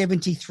just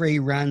 73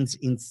 runs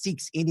in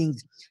 6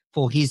 innings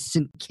for his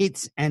St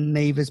Kitts and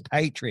Nevis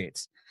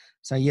Patriots.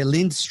 So,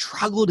 Lynn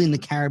struggled in the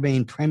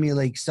Caribbean Premier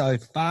League so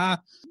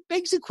far.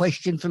 Begs a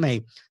question for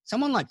me.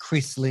 Someone like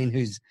Chris Lynn,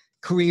 whose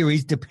career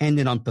is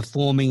dependent on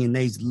performing in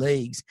these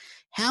leagues,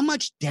 how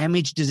much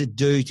damage does it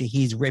do to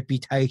his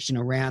reputation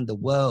around the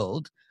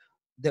world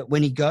that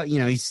when he got,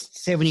 he's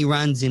 70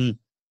 runs in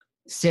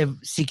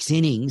 6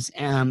 innings,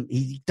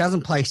 he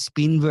doesn't play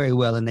spin very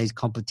well in these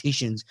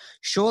competitions?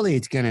 Surely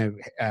it's going to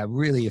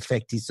really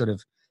affect his sort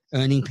of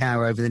earning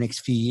power over the next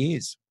few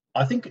years.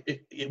 I think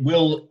it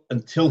will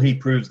until he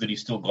proves that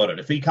he's still got it.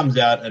 If he comes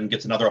out and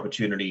gets another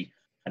opportunity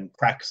and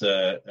cracks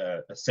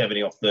a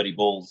 70 off 30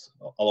 balls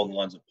along the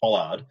lines of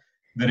Pollard,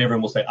 then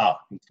everyone will say,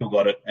 he's still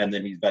got it, and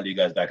then his value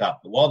goes back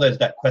up. But while there's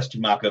that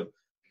question mark of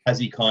has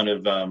he kind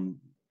of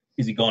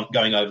is he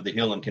going over the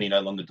hill and can he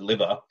no longer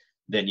deliver,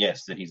 then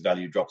yes, then his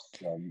value drops.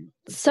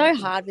 So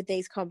hard with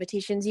these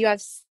competitions.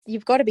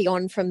 You've got to be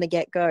on from the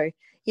get-go.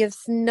 You have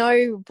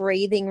no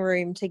breathing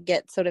room to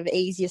get sort of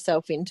ease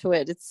yourself into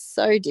it. It's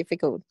so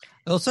difficult.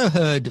 I also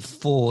heard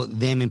for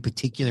them in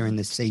particular in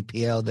the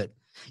CPL that,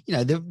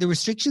 the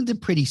restrictions are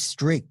pretty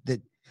strict.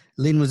 That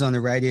Lynn was on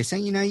the radio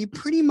saying, you're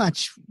pretty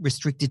much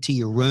restricted to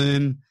your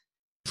room,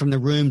 from the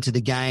room to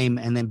the game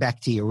and then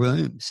back to your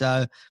room.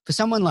 So for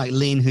someone like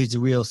Lynn, who's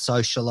a real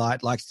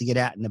socialite, likes to get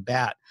out and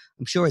about,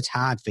 I'm sure it's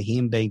hard for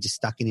him being just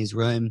stuck in his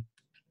room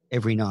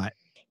every night.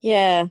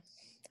 Yeah.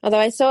 Although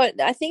I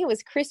think it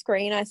was Chris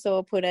Green I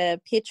saw put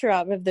a picture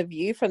up of the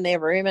view from their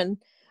room, and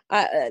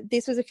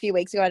this was a few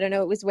weeks ago. I don't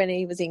know if it was when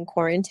he was in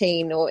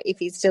quarantine or if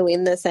he's still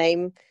in the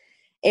same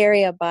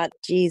area, but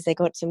geez, they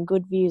got some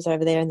good views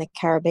over there in the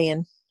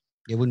Caribbean.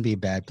 It wouldn't be a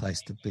bad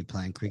place to be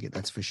playing cricket,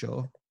 that's for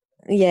sure.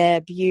 Yeah,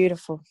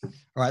 beautiful. All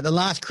right, the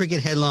last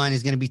cricket headline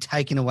is going to be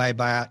taken away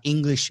by our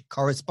English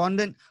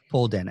correspondent,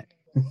 Paul Dennett.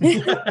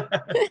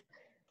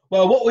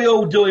 Well, what were we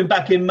all doing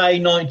back in May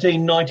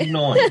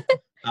 1999?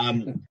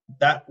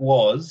 That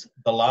was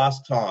the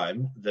last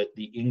time that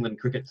the England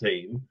cricket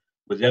team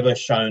was ever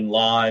shown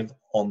live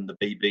on the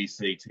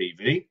BBC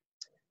TV.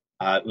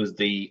 It was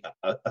a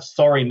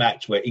sorry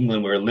match where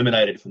England were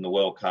eliminated from the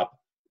World Cup,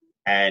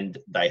 and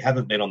they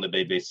haven't been on the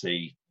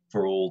BBC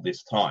for all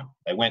this time.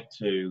 They went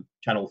to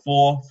Channel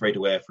 4,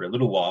 free-to-air for a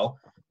little while.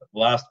 But the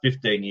last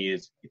 15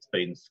 years, it's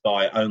been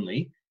Sky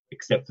only,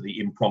 except for the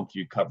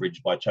impromptu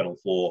coverage by Channel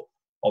 4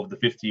 of the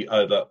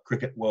 50-over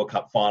Cricket World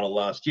Cup final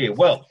last year.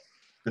 Well,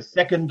 the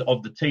second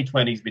of the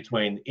T20s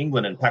between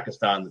England and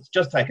Pakistan that's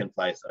just taken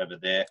place over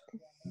there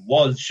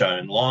was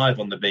shown live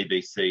on the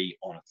BBC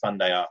on a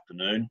Sunday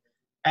afternoon.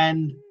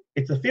 And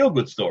it's a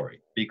feel-good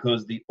story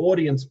because the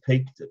audience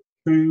peaked at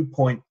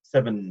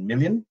 2.7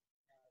 million.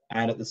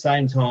 And at the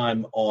same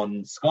time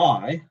on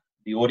Sky,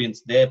 the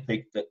audience there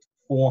peaked at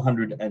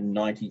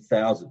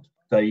 490,000.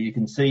 So you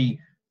can see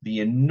the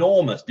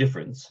enormous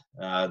difference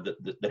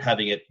that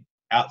having it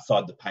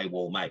outside the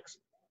paywall makes.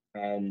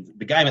 And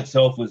the game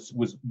itself was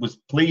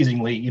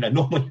pleasingly,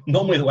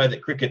 normally the way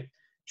that cricket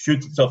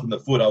shoots itself in the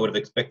foot, I would have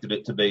expected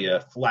it to be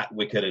a flat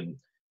wicket and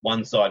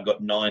one side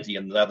got 90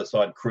 and the other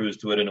side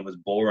cruised to it and it was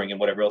boring and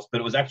whatever else. But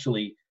it was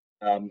actually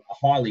a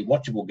highly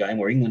watchable game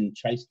where England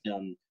chased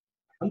down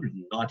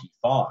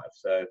 195.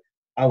 So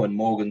Owen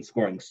Morgan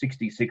scoring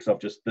 66 off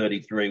just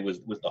 33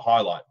 was the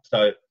highlight.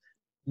 So at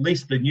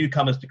least the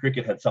newcomers to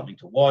cricket had something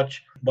to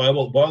watch. By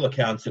all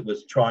accounts, it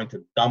was trying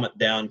to dumb it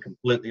down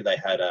completely. They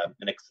had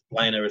an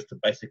explainer as to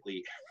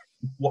basically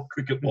what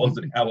cricket was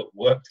and how it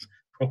worked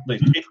for all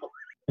these people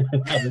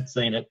who haven't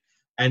seen it.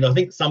 And I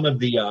think some of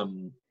the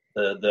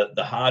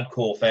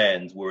hardcore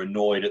fans were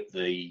annoyed at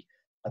the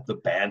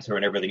banter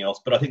and everything else.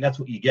 But I think that's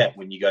what you get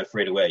when you go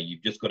free to air.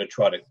 You've just got to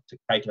try to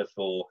cater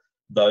for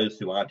those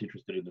who aren't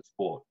interested in the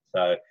sport.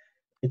 So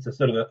it's a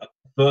sort of a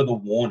further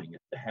warning as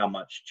to how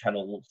much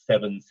Channel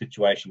 7's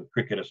situation with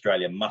Cricket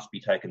Australia must be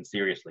taken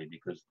seriously,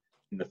 because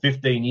in the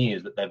 15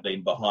 years that they've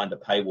been behind a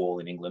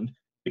paywall in England,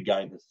 the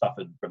game has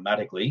suffered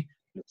dramatically.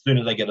 And as soon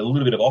as they get a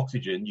little bit of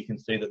oxygen, you can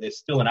see that there's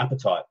still an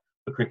appetite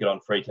for cricket on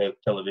free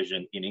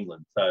television in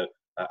England. So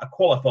a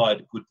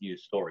qualified good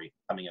news story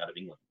coming out of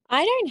England.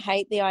 I don't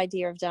hate the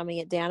idea of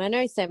dumbing it down. I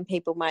know some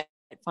people might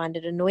find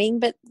it annoying,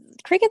 but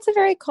cricket's a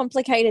very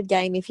complicated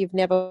game if you've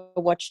never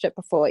watched it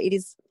before. It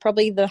is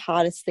probably the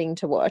hardest thing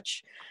to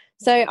watch.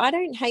 So I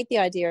don't hate the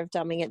idea of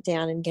dumbing it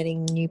down and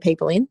getting new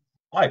people in.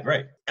 I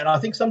agree. And I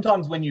think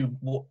sometimes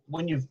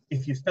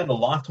if you spend a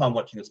lifetime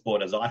watching a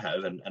sport, as I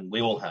have, and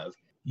we all have,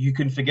 you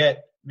can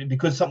forget,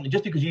 because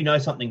you know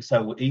something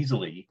so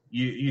easily,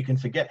 you can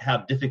forget how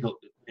difficult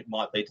it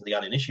might be to the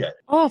uninitiated.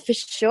 Oh, for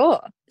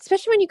sure.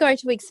 Especially when you go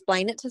to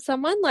explain it to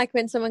someone, like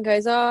when someone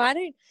goes, oh, I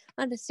don't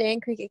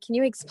understand cricket, can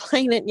you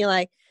explain it? And you're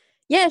like,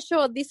 yeah,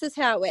 sure, this is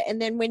how it,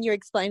 and then when you're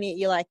explaining it,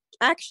 you're like,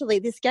 actually,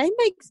 this game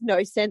makes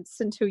no sense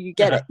until you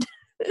get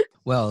it.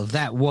 Well,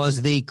 that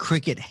was the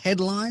cricket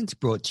headlines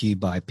brought to you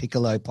by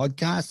Piccolo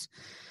Podcasts.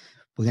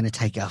 We're going to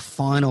take our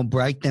final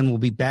break, then we'll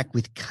be back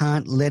with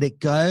Can't Let It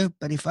Go.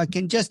 But if I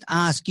can just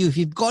ask you, if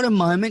you've got a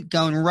moment,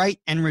 go and rate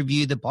and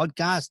review the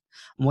podcast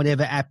on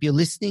whatever app you're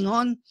listening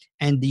on.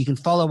 And you can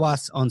follow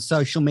us on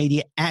social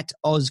media at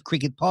Oz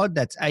Cricket Pod.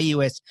 That's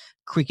AUS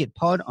Cricket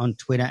Pod on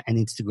Twitter and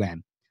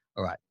Instagram.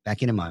 All right,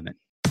 back in a moment.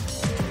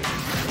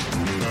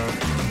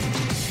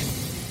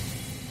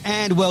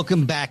 And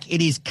welcome back.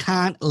 It is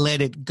Can't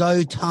Let It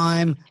Go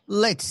time.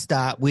 Let's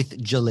start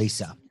with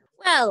Jaleesa.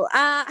 Well,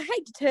 I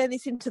hate to turn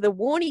this into the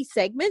Warnie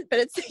segment, but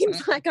it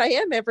seems like I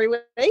am every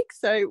week.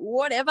 So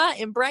whatever,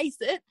 embrace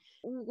it.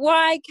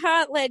 Why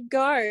can't let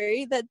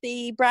go that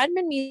the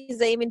Bradman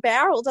Museum in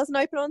Bowral doesn't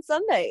open on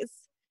Sundays?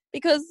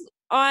 Because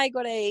I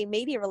got a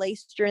media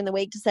release during the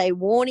week to say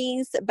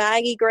Warnie's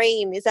Baggy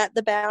Green is at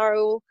the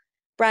Bowral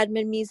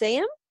Bradman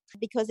Museum,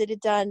 because it had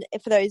done,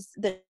 for those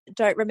that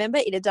don't remember,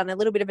 it had done a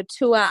little bit of a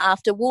tour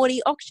after Warnie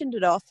auctioned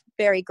it off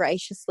very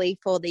graciously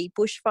for the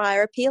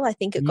bushfire appeal. I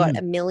think it got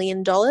 $1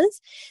 million.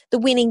 The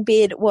winning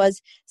bid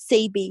was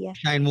CB.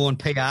 Shane Warne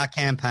PR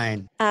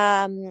campaign.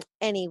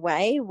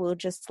 Anyway, we'll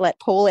just let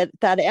Paul edit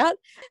that out.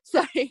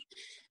 So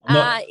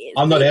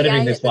I'm not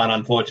editing this one,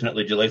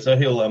 unfortunately, Jaleesa.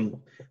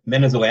 He'll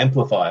Menners will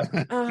amplify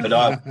it.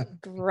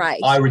 But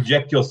great. I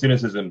reject your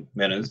cynicism,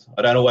 Menners.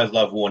 I don't always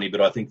love Warnie, but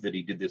I think that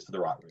he did this for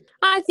the right reason.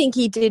 I think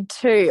he did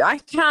too. I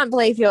can't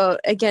believe you're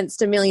against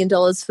 $1 million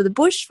for the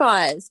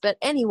bushfires. But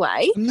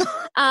anyway,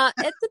 at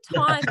the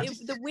time,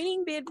 the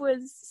winning bid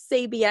was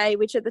CBA,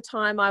 which at the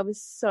time I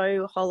was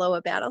so hollow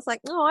about. I was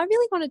like, I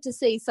really wanted to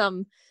see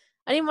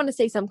I didn't want to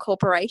see some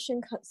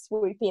corporation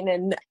swoop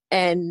in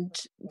and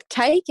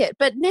take it.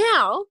 But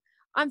now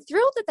I'm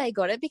thrilled that they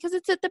got it, because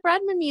it's at the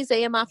Bradman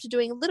Museum after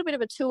doing a little bit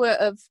of a tour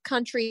of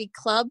country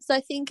clubs,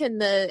 I think,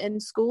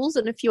 and schools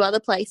and a few other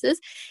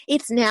places.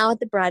 It's now at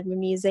the Bradman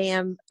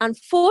Museum.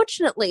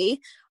 Unfortunately,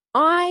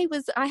 I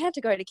had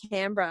to go to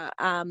Canberra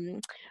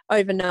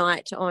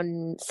overnight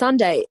on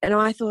Sunday, and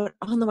I thought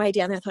on the way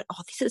down there,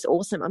 this is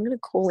awesome. I'm going to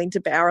call into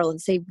Bowral and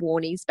see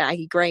Warnie's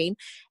Baggy Green,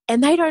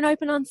 and they don't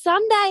open on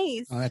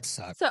Sundays. Oh, that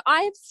sucks. So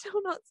I have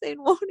still not seen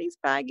Warnie's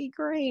Baggy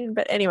Green.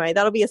 But anyway,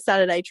 that'll be a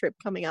Saturday trip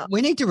coming up.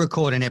 We need to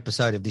record an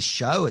episode of this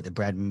show at the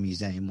Bradman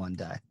Museum one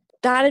day.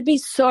 That'd be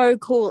so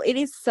cool. It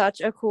is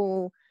such a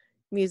cool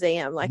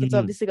museum. Like, it's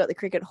obviously got the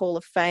Cricket Hall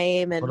of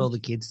Fame. And what all the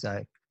kids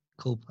say.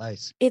 Cool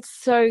place. It's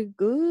so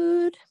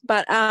good.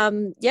 But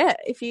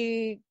if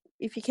you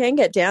can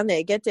get down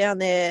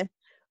there,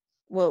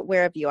 well,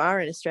 wherever you are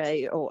in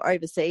Australia or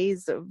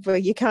overseas, where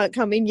you can't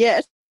come in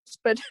yet,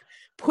 but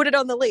put it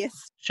on the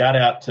list. Shout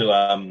out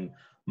to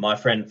my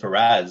friend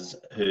Faraz,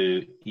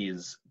 who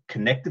is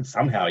connected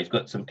somehow. He's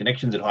got some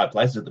connections at high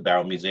places at the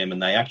Bowral Museum,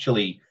 and they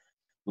actually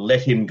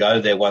let him go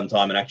there one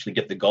time and actually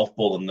get the golf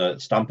ball and the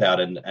stump out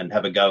and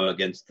have a go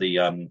against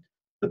the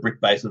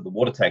brick base of the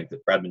water tank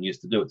that Bradman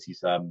used to do. It's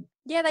his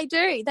Yeah, they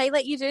do. They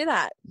let you do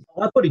that.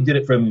 I thought he did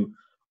it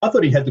I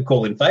thought he had to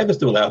call in favours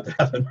to allow it to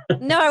happen.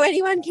 No,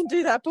 anyone can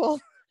do that, Paul.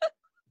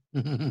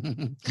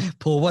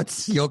 Paul,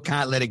 what's your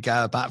can't let it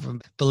go apart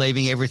from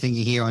believing everything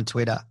you hear on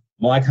Twitter?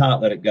 My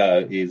can't let it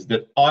go is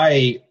that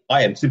I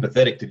am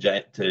sympathetic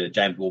to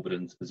James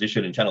Warburton's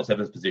position and Channel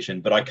 7's position,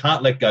 but I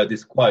can't let go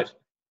this quote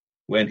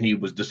when he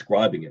was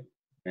describing it.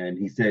 And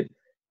he said,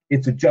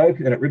 "It's a joke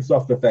and it rips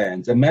off the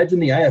fans. Imagine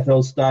the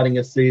AFL starting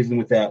a season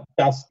without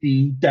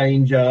Dusty,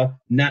 Danger,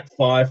 Nat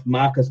Fyfe,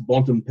 Marcus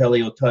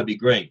Bontempelli or Toby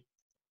Green."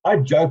 I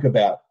joke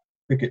about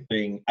cricket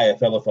being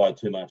AFLified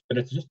too much, but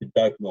it's just a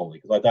joke normally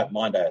because I don't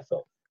mind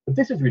AFL. But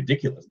this is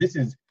ridiculous.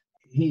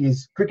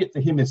 Cricket for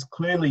him is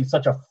clearly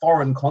such a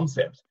foreign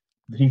concept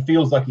that he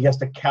feels like he has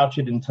to couch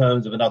it in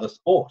terms of another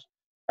sport.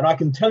 And I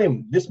can tell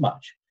him this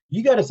much.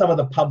 You go to some of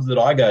the pubs that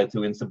I go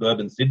to in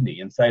suburban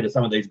Sydney and say to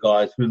some of these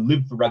guys who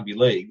live for rugby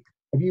league,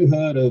 "Have you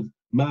heard of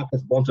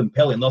Marcus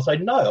Bontempelli?" And they'll say,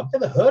 "No, I've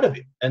never heard of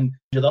him." And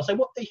they'll say,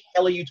 "What the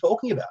hell are you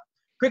talking about?"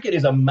 Cricket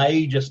is a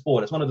major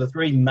sport. It's one of the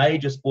 3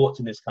 major sports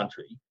in this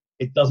country.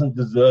 it doesn't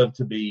deserve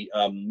to be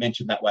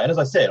mentioned that way. And as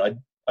I said,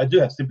 I do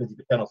have sympathy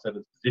for Channel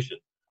 7's position,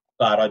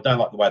 but I don't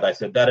like the way they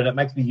said that, and it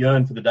makes me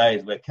yearn for the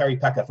days where Kerry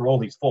Packer, for all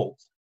his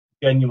faults,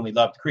 genuinely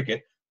loved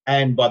cricket,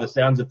 and by the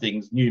sounds of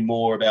things, knew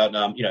more about,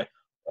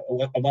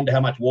 I wonder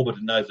how much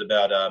Warburton knows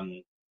about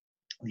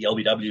the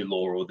LBW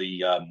law or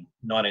the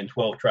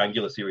 1912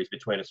 triangular series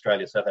between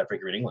Australia, South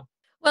Africa and England.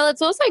 Well,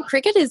 it's also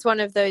cricket is one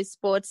of those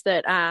sports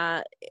that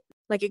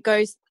it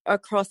goes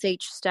across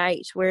each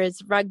state,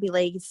 whereas rugby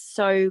league is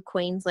so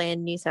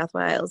Queensland, New South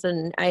Wales,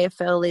 and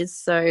AFL is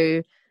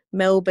so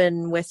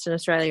Melbourne, Western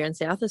Australia and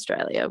South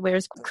Australia,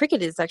 whereas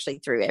cricket is actually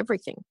through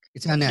everything.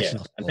 It's our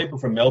national sport. And people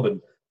from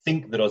Melbourne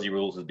think that Aussie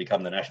rules has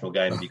become the national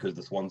game because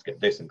the Swans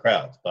get decent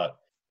crowds, but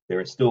there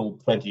are still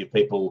plenty of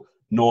people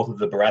north of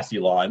the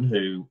Barassi line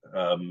who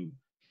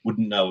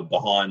wouldn't know a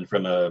behind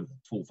from a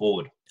full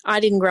forward. I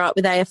didn't grow up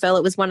with AFL.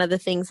 It was one of the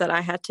things that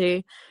I had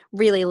to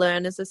really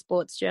learn as a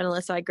sports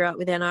journalist. I grew up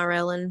with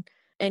NRL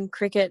and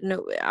cricket, and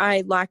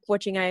I like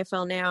watching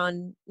AFL now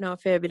and know a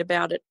fair bit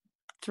about it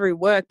through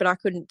work, but I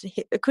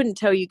couldn't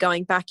tell you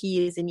going back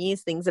years and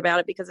years things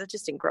about it because I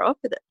just didn't grow up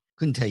with it.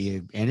 Couldn't tell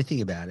you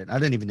anything about it. I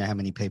don't even know how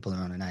many people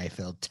are on an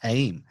AFL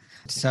team.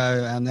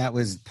 So that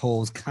was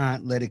Paul's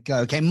Can't Let It Go.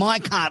 Okay, my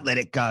Can't Let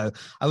It Go.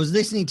 I was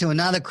listening to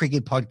another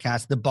cricket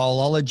podcast, The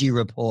Bowlology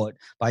Report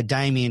by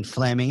Damien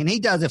Fleming, and he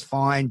does a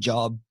fine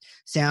job.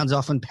 Sounds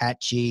often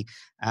patchy,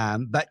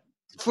 but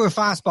for a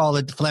fast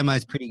bowler,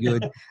 Flemmo's pretty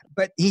good.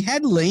 But he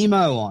had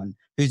Limo on,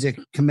 who's a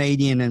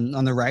comedian and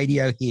on the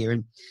radio here,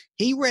 and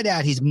he read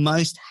out his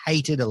most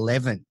hated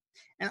 11.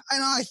 And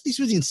this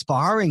was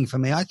inspiring for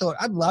me. I thought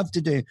I'd love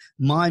to do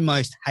my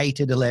most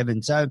hated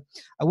 11. So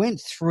I went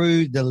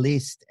through the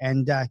list,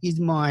 and here's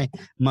my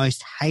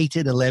most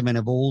hated 11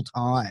 of all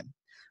time.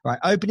 Right,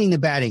 opening the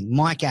batting,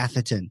 Mike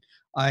Atherton.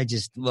 I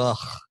just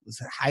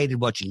hated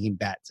watching him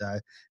bat. So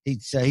he.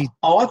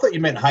 Oh, I thought you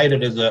meant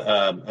hated as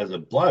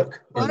a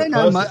bloke. I don't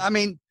know. I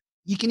mean,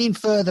 you can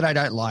infer that I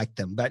don't like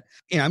them, but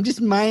I'm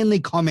just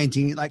mainly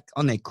commenting like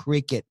on their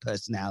cricket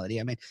personality.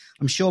 I mean,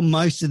 I'm sure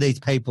most of these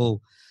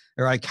people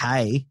are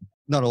okay.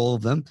 Not all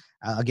of them.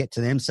 I'll get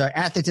to them. So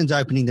Atherton's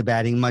opening the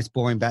batting, most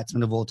boring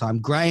batsman of all time.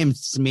 Graham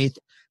Smith,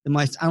 the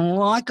most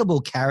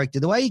unlikable character.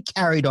 The way he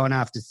carried on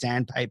after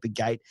Sandpaper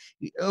Gate,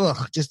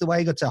 just the way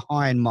he got so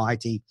high and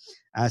mighty.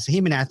 So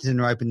him and Atherton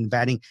are opening the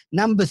batting.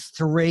 Number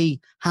 3,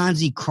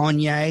 Hansi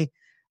Cronje.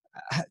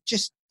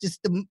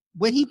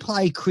 When he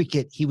played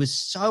cricket, he was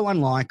so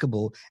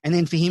unlikable. And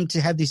then for him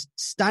to have this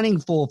stunning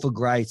fall from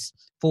grace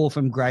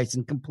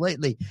and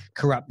completely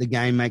corrupt the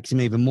game makes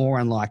him even more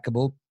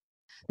unlikable.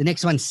 The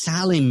next one,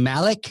 Salim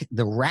Malik,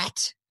 the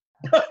Rat.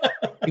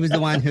 He was the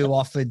one who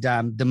offered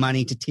the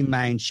money to Tim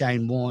May and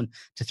Shane Warne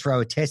to throw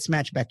a test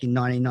match back in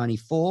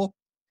 1994.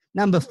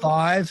 Number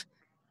 5,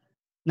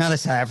 another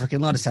South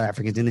African, a lot of South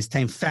Africans in this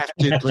team, Faf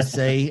du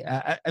Plessis.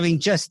 I mean,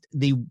 just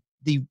the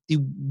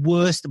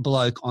worst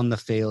bloke on the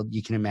field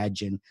you can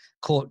imagine,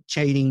 caught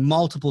cheating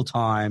multiple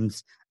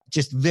times,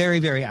 just very,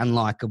 very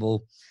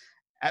unlikable.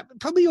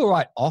 Probably all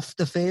right off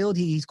the field.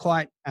 He's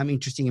quite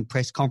interesting in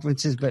press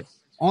conferences, but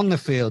on the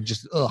field,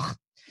 just ugh.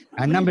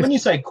 When you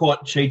say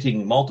caught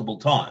cheating multiple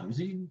times,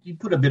 you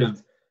put a bit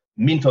of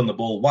mint on the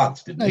ball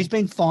once, didn't you? No, he's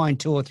been fined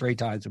 2 or 3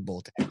 times for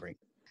ball tampering.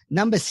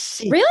 Number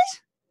 6. Really?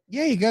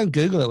 Yeah, you go and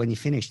Google it when you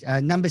finished.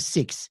 Number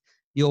 6,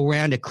 the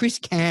all-rounder, Chris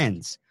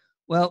Cairns.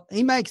 Well,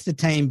 he makes the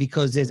team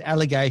because there's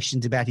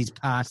allegations about his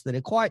past that are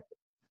quite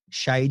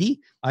shady.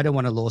 I don't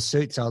want a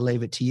lawsuit, so I'll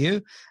leave it to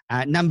you.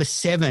 Number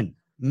 7,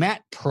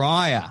 Matt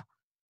Pryor.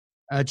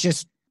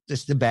 Just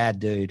a bad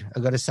dude.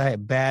 I've got to say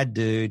it, bad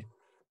dude.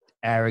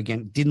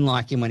 Arrogant. Didn't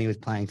like him when he was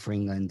playing for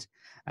England.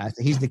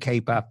 So he's the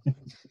keeper.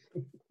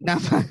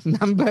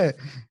 Number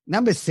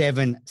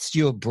 7,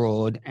 Stuart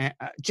Broad.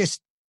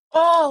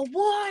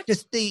 What?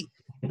 Just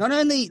not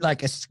only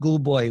like a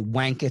schoolboy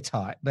wanker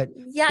type, but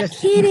you're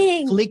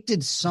kidding.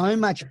 Inflicted so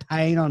much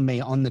pain on me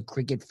on the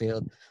cricket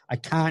field. I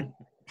can't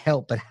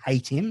help but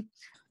hate him.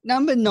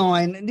 Number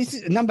 9.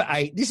 Number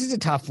 8. This is a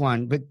tough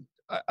one, but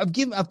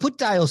I've put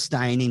Dale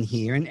Steyn in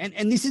here,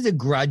 and this is a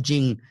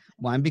grudging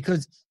one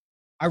because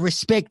I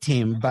respect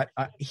him, but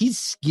his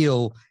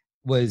skill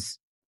was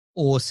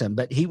awesome.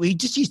 But he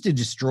just used to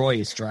destroy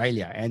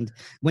Australia. And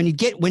when you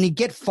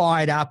get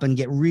fired up and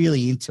get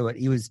really into it,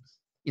 he was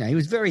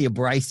very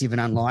abrasive and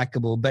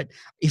unlikable. But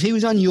if he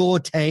was on your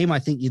team, I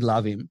think you'd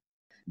love him.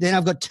 Then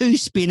I've got 2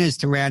 spinners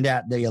to round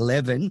out the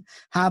 11.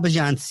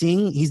 Harbhajan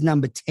Singh, he's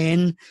number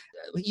 10.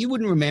 You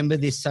wouldn't remember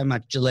this so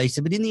much,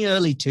 Jaleesa, but in the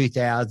early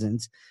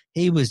 2000s,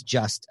 he was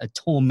just a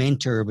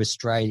tormentor of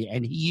Australia,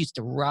 and he used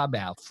to rub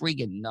our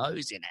friggin'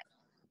 nose in it.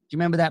 Do you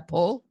remember that,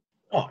 Paul?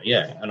 Oh,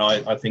 yeah. And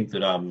I think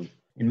that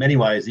in many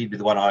ways he'd be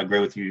the one I agree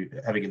with you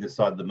having in this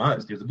side the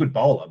most. He was a good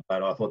bowler,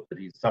 but I thought that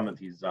some of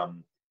his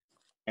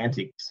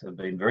antics have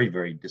been very,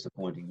 very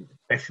disappointing,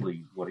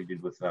 especially what he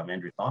did with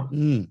Andrew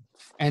Simon.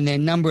 And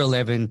then number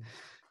 11,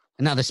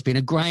 Another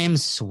spinner, Graham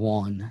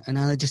Swan.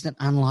 Another just an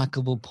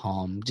unlikable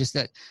Pom. Just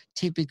that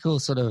typical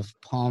sort of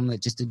Pom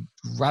that just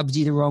rubs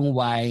you the wrong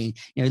way.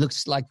 He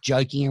looks like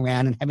joking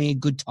around and having a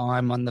good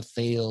time on the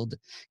field.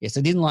 Yes,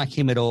 I didn't like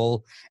him at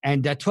all.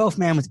 And 12th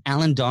man was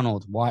Alan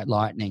Donald, White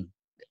Lightning.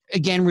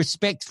 Again,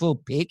 respectful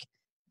pick.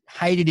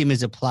 Hated him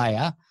as a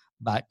player,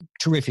 but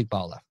terrific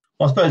bowler.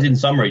 Well, I suppose in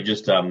summary,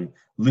 just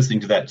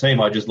listening to that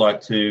team, I'd just like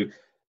to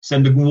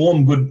send a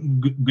warm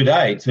good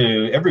day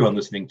to everyone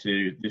listening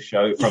to this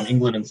show from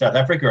England and South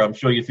Africa. I'm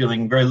sure you're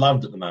feeling very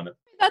loved at the moment.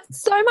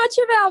 That's so much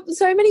about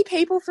so many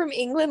people from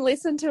England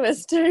listen to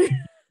us too.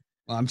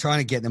 Well, I'm trying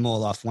to get them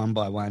all off one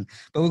by one.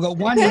 But we've got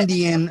one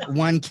Indian,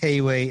 one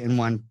Kiwi, and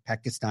one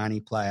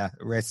Pakistani player,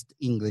 the rest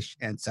English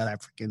and South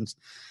Africans.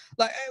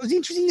 It was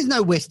interesting there's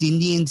no West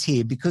Indians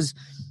here because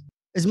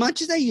as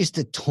much as they used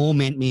to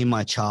torment me in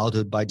my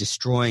childhood by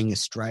destroying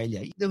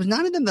Australia, there was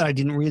none of them that I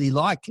didn't really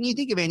like. Can you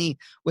think of any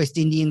West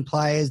Indian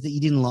players that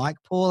you didn't like,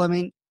 Paul?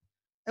 They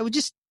were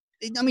just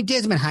 –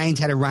 Desmond Haynes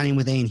had a run-in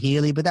with Ian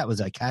Healy, but that was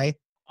okay.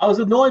 I was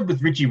annoyed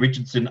with Richie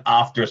Richardson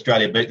after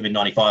Australia beat them in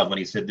 95 when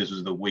he said this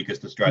was the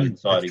weakest Australian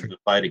side he's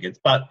played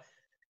against. But,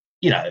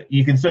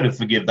 you can sort of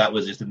forgive that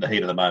was just in the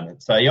heat of the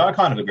moment. So, yeah, I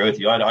kind of agree with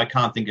you. I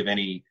can't think of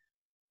any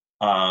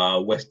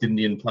West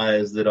Indian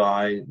players that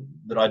I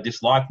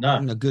dislike.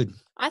 No, good.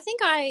 I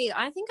think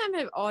I'm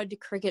an odd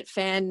cricket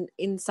fan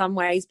in some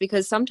ways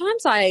because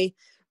sometimes I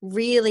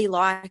really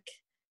like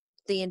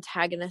the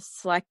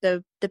antagonists, like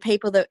the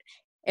people that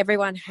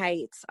everyone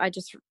hates.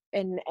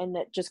 And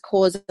that just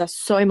causes us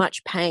so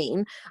much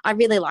pain. I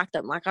really like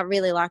them. I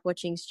really like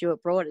watching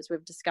Stuart Broad, as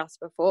we've discussed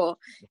before.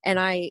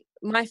 And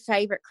my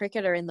favourite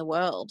cricketer in the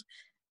world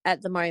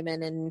at the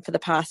moment and for the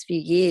past few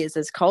years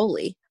is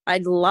Kohli.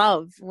 I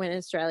love when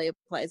Australia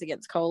plays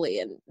against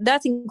Kohli, and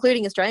that's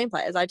including Australian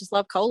players. I just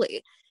love Kohli.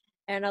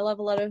 And I love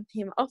a lot of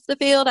him off the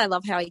field. I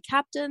love how he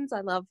captains.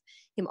 I love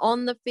him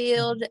on the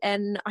field.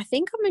 And I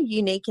think I'm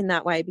unique in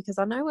that way because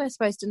I know we're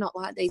supposed to not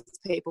like these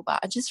people, but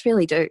I just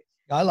really do.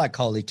 I like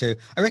Kohli too.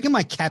 I reckon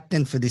my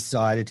captain for this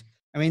side,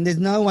 there's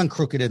no one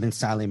crookeder than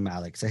Salim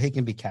Malik, so he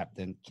can be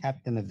captain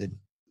of the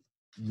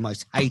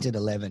most hated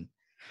 11.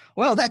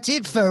 Well, that's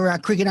it for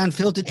Cricket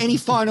Unfiltered. Any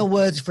final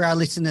words for our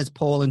listeners,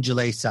 Paul and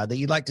Jaleesa, that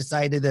you'd like to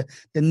say to the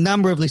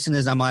number of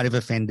listeners I might have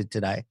offended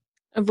today?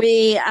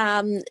 We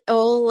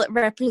all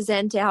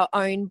represent our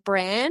own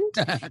brand,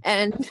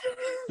 and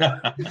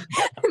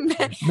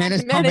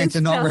Mana's comments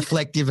are not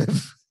reflective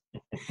of...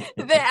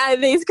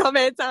 These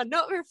comments are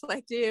not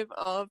reflective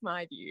of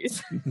my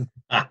views.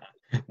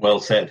 Well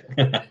said.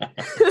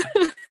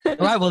 All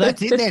right, well,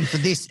 that's it then for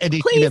this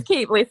edition. Please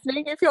keep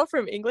listening if you're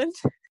from England.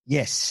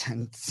 Yes,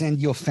 and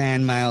send your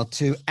fan mail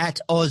to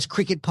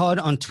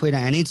 @OzCricketPod on Twitter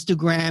and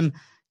Instagram.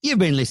 You've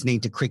been listening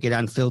to Cricket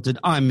Unfiltered.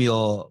 I'm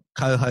your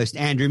co-host,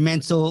 Andrew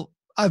Mensel.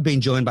 I've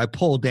been joined by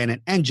Paul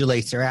Dennett and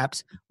Jaleesa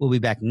Apps. We'll be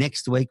back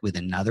next week with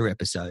another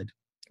episode.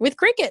 With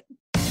cricket.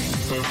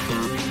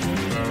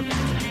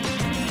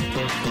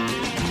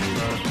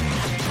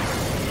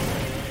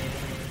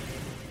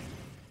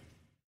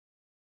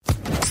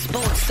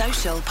 Sports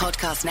Social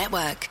Podcast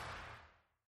Network.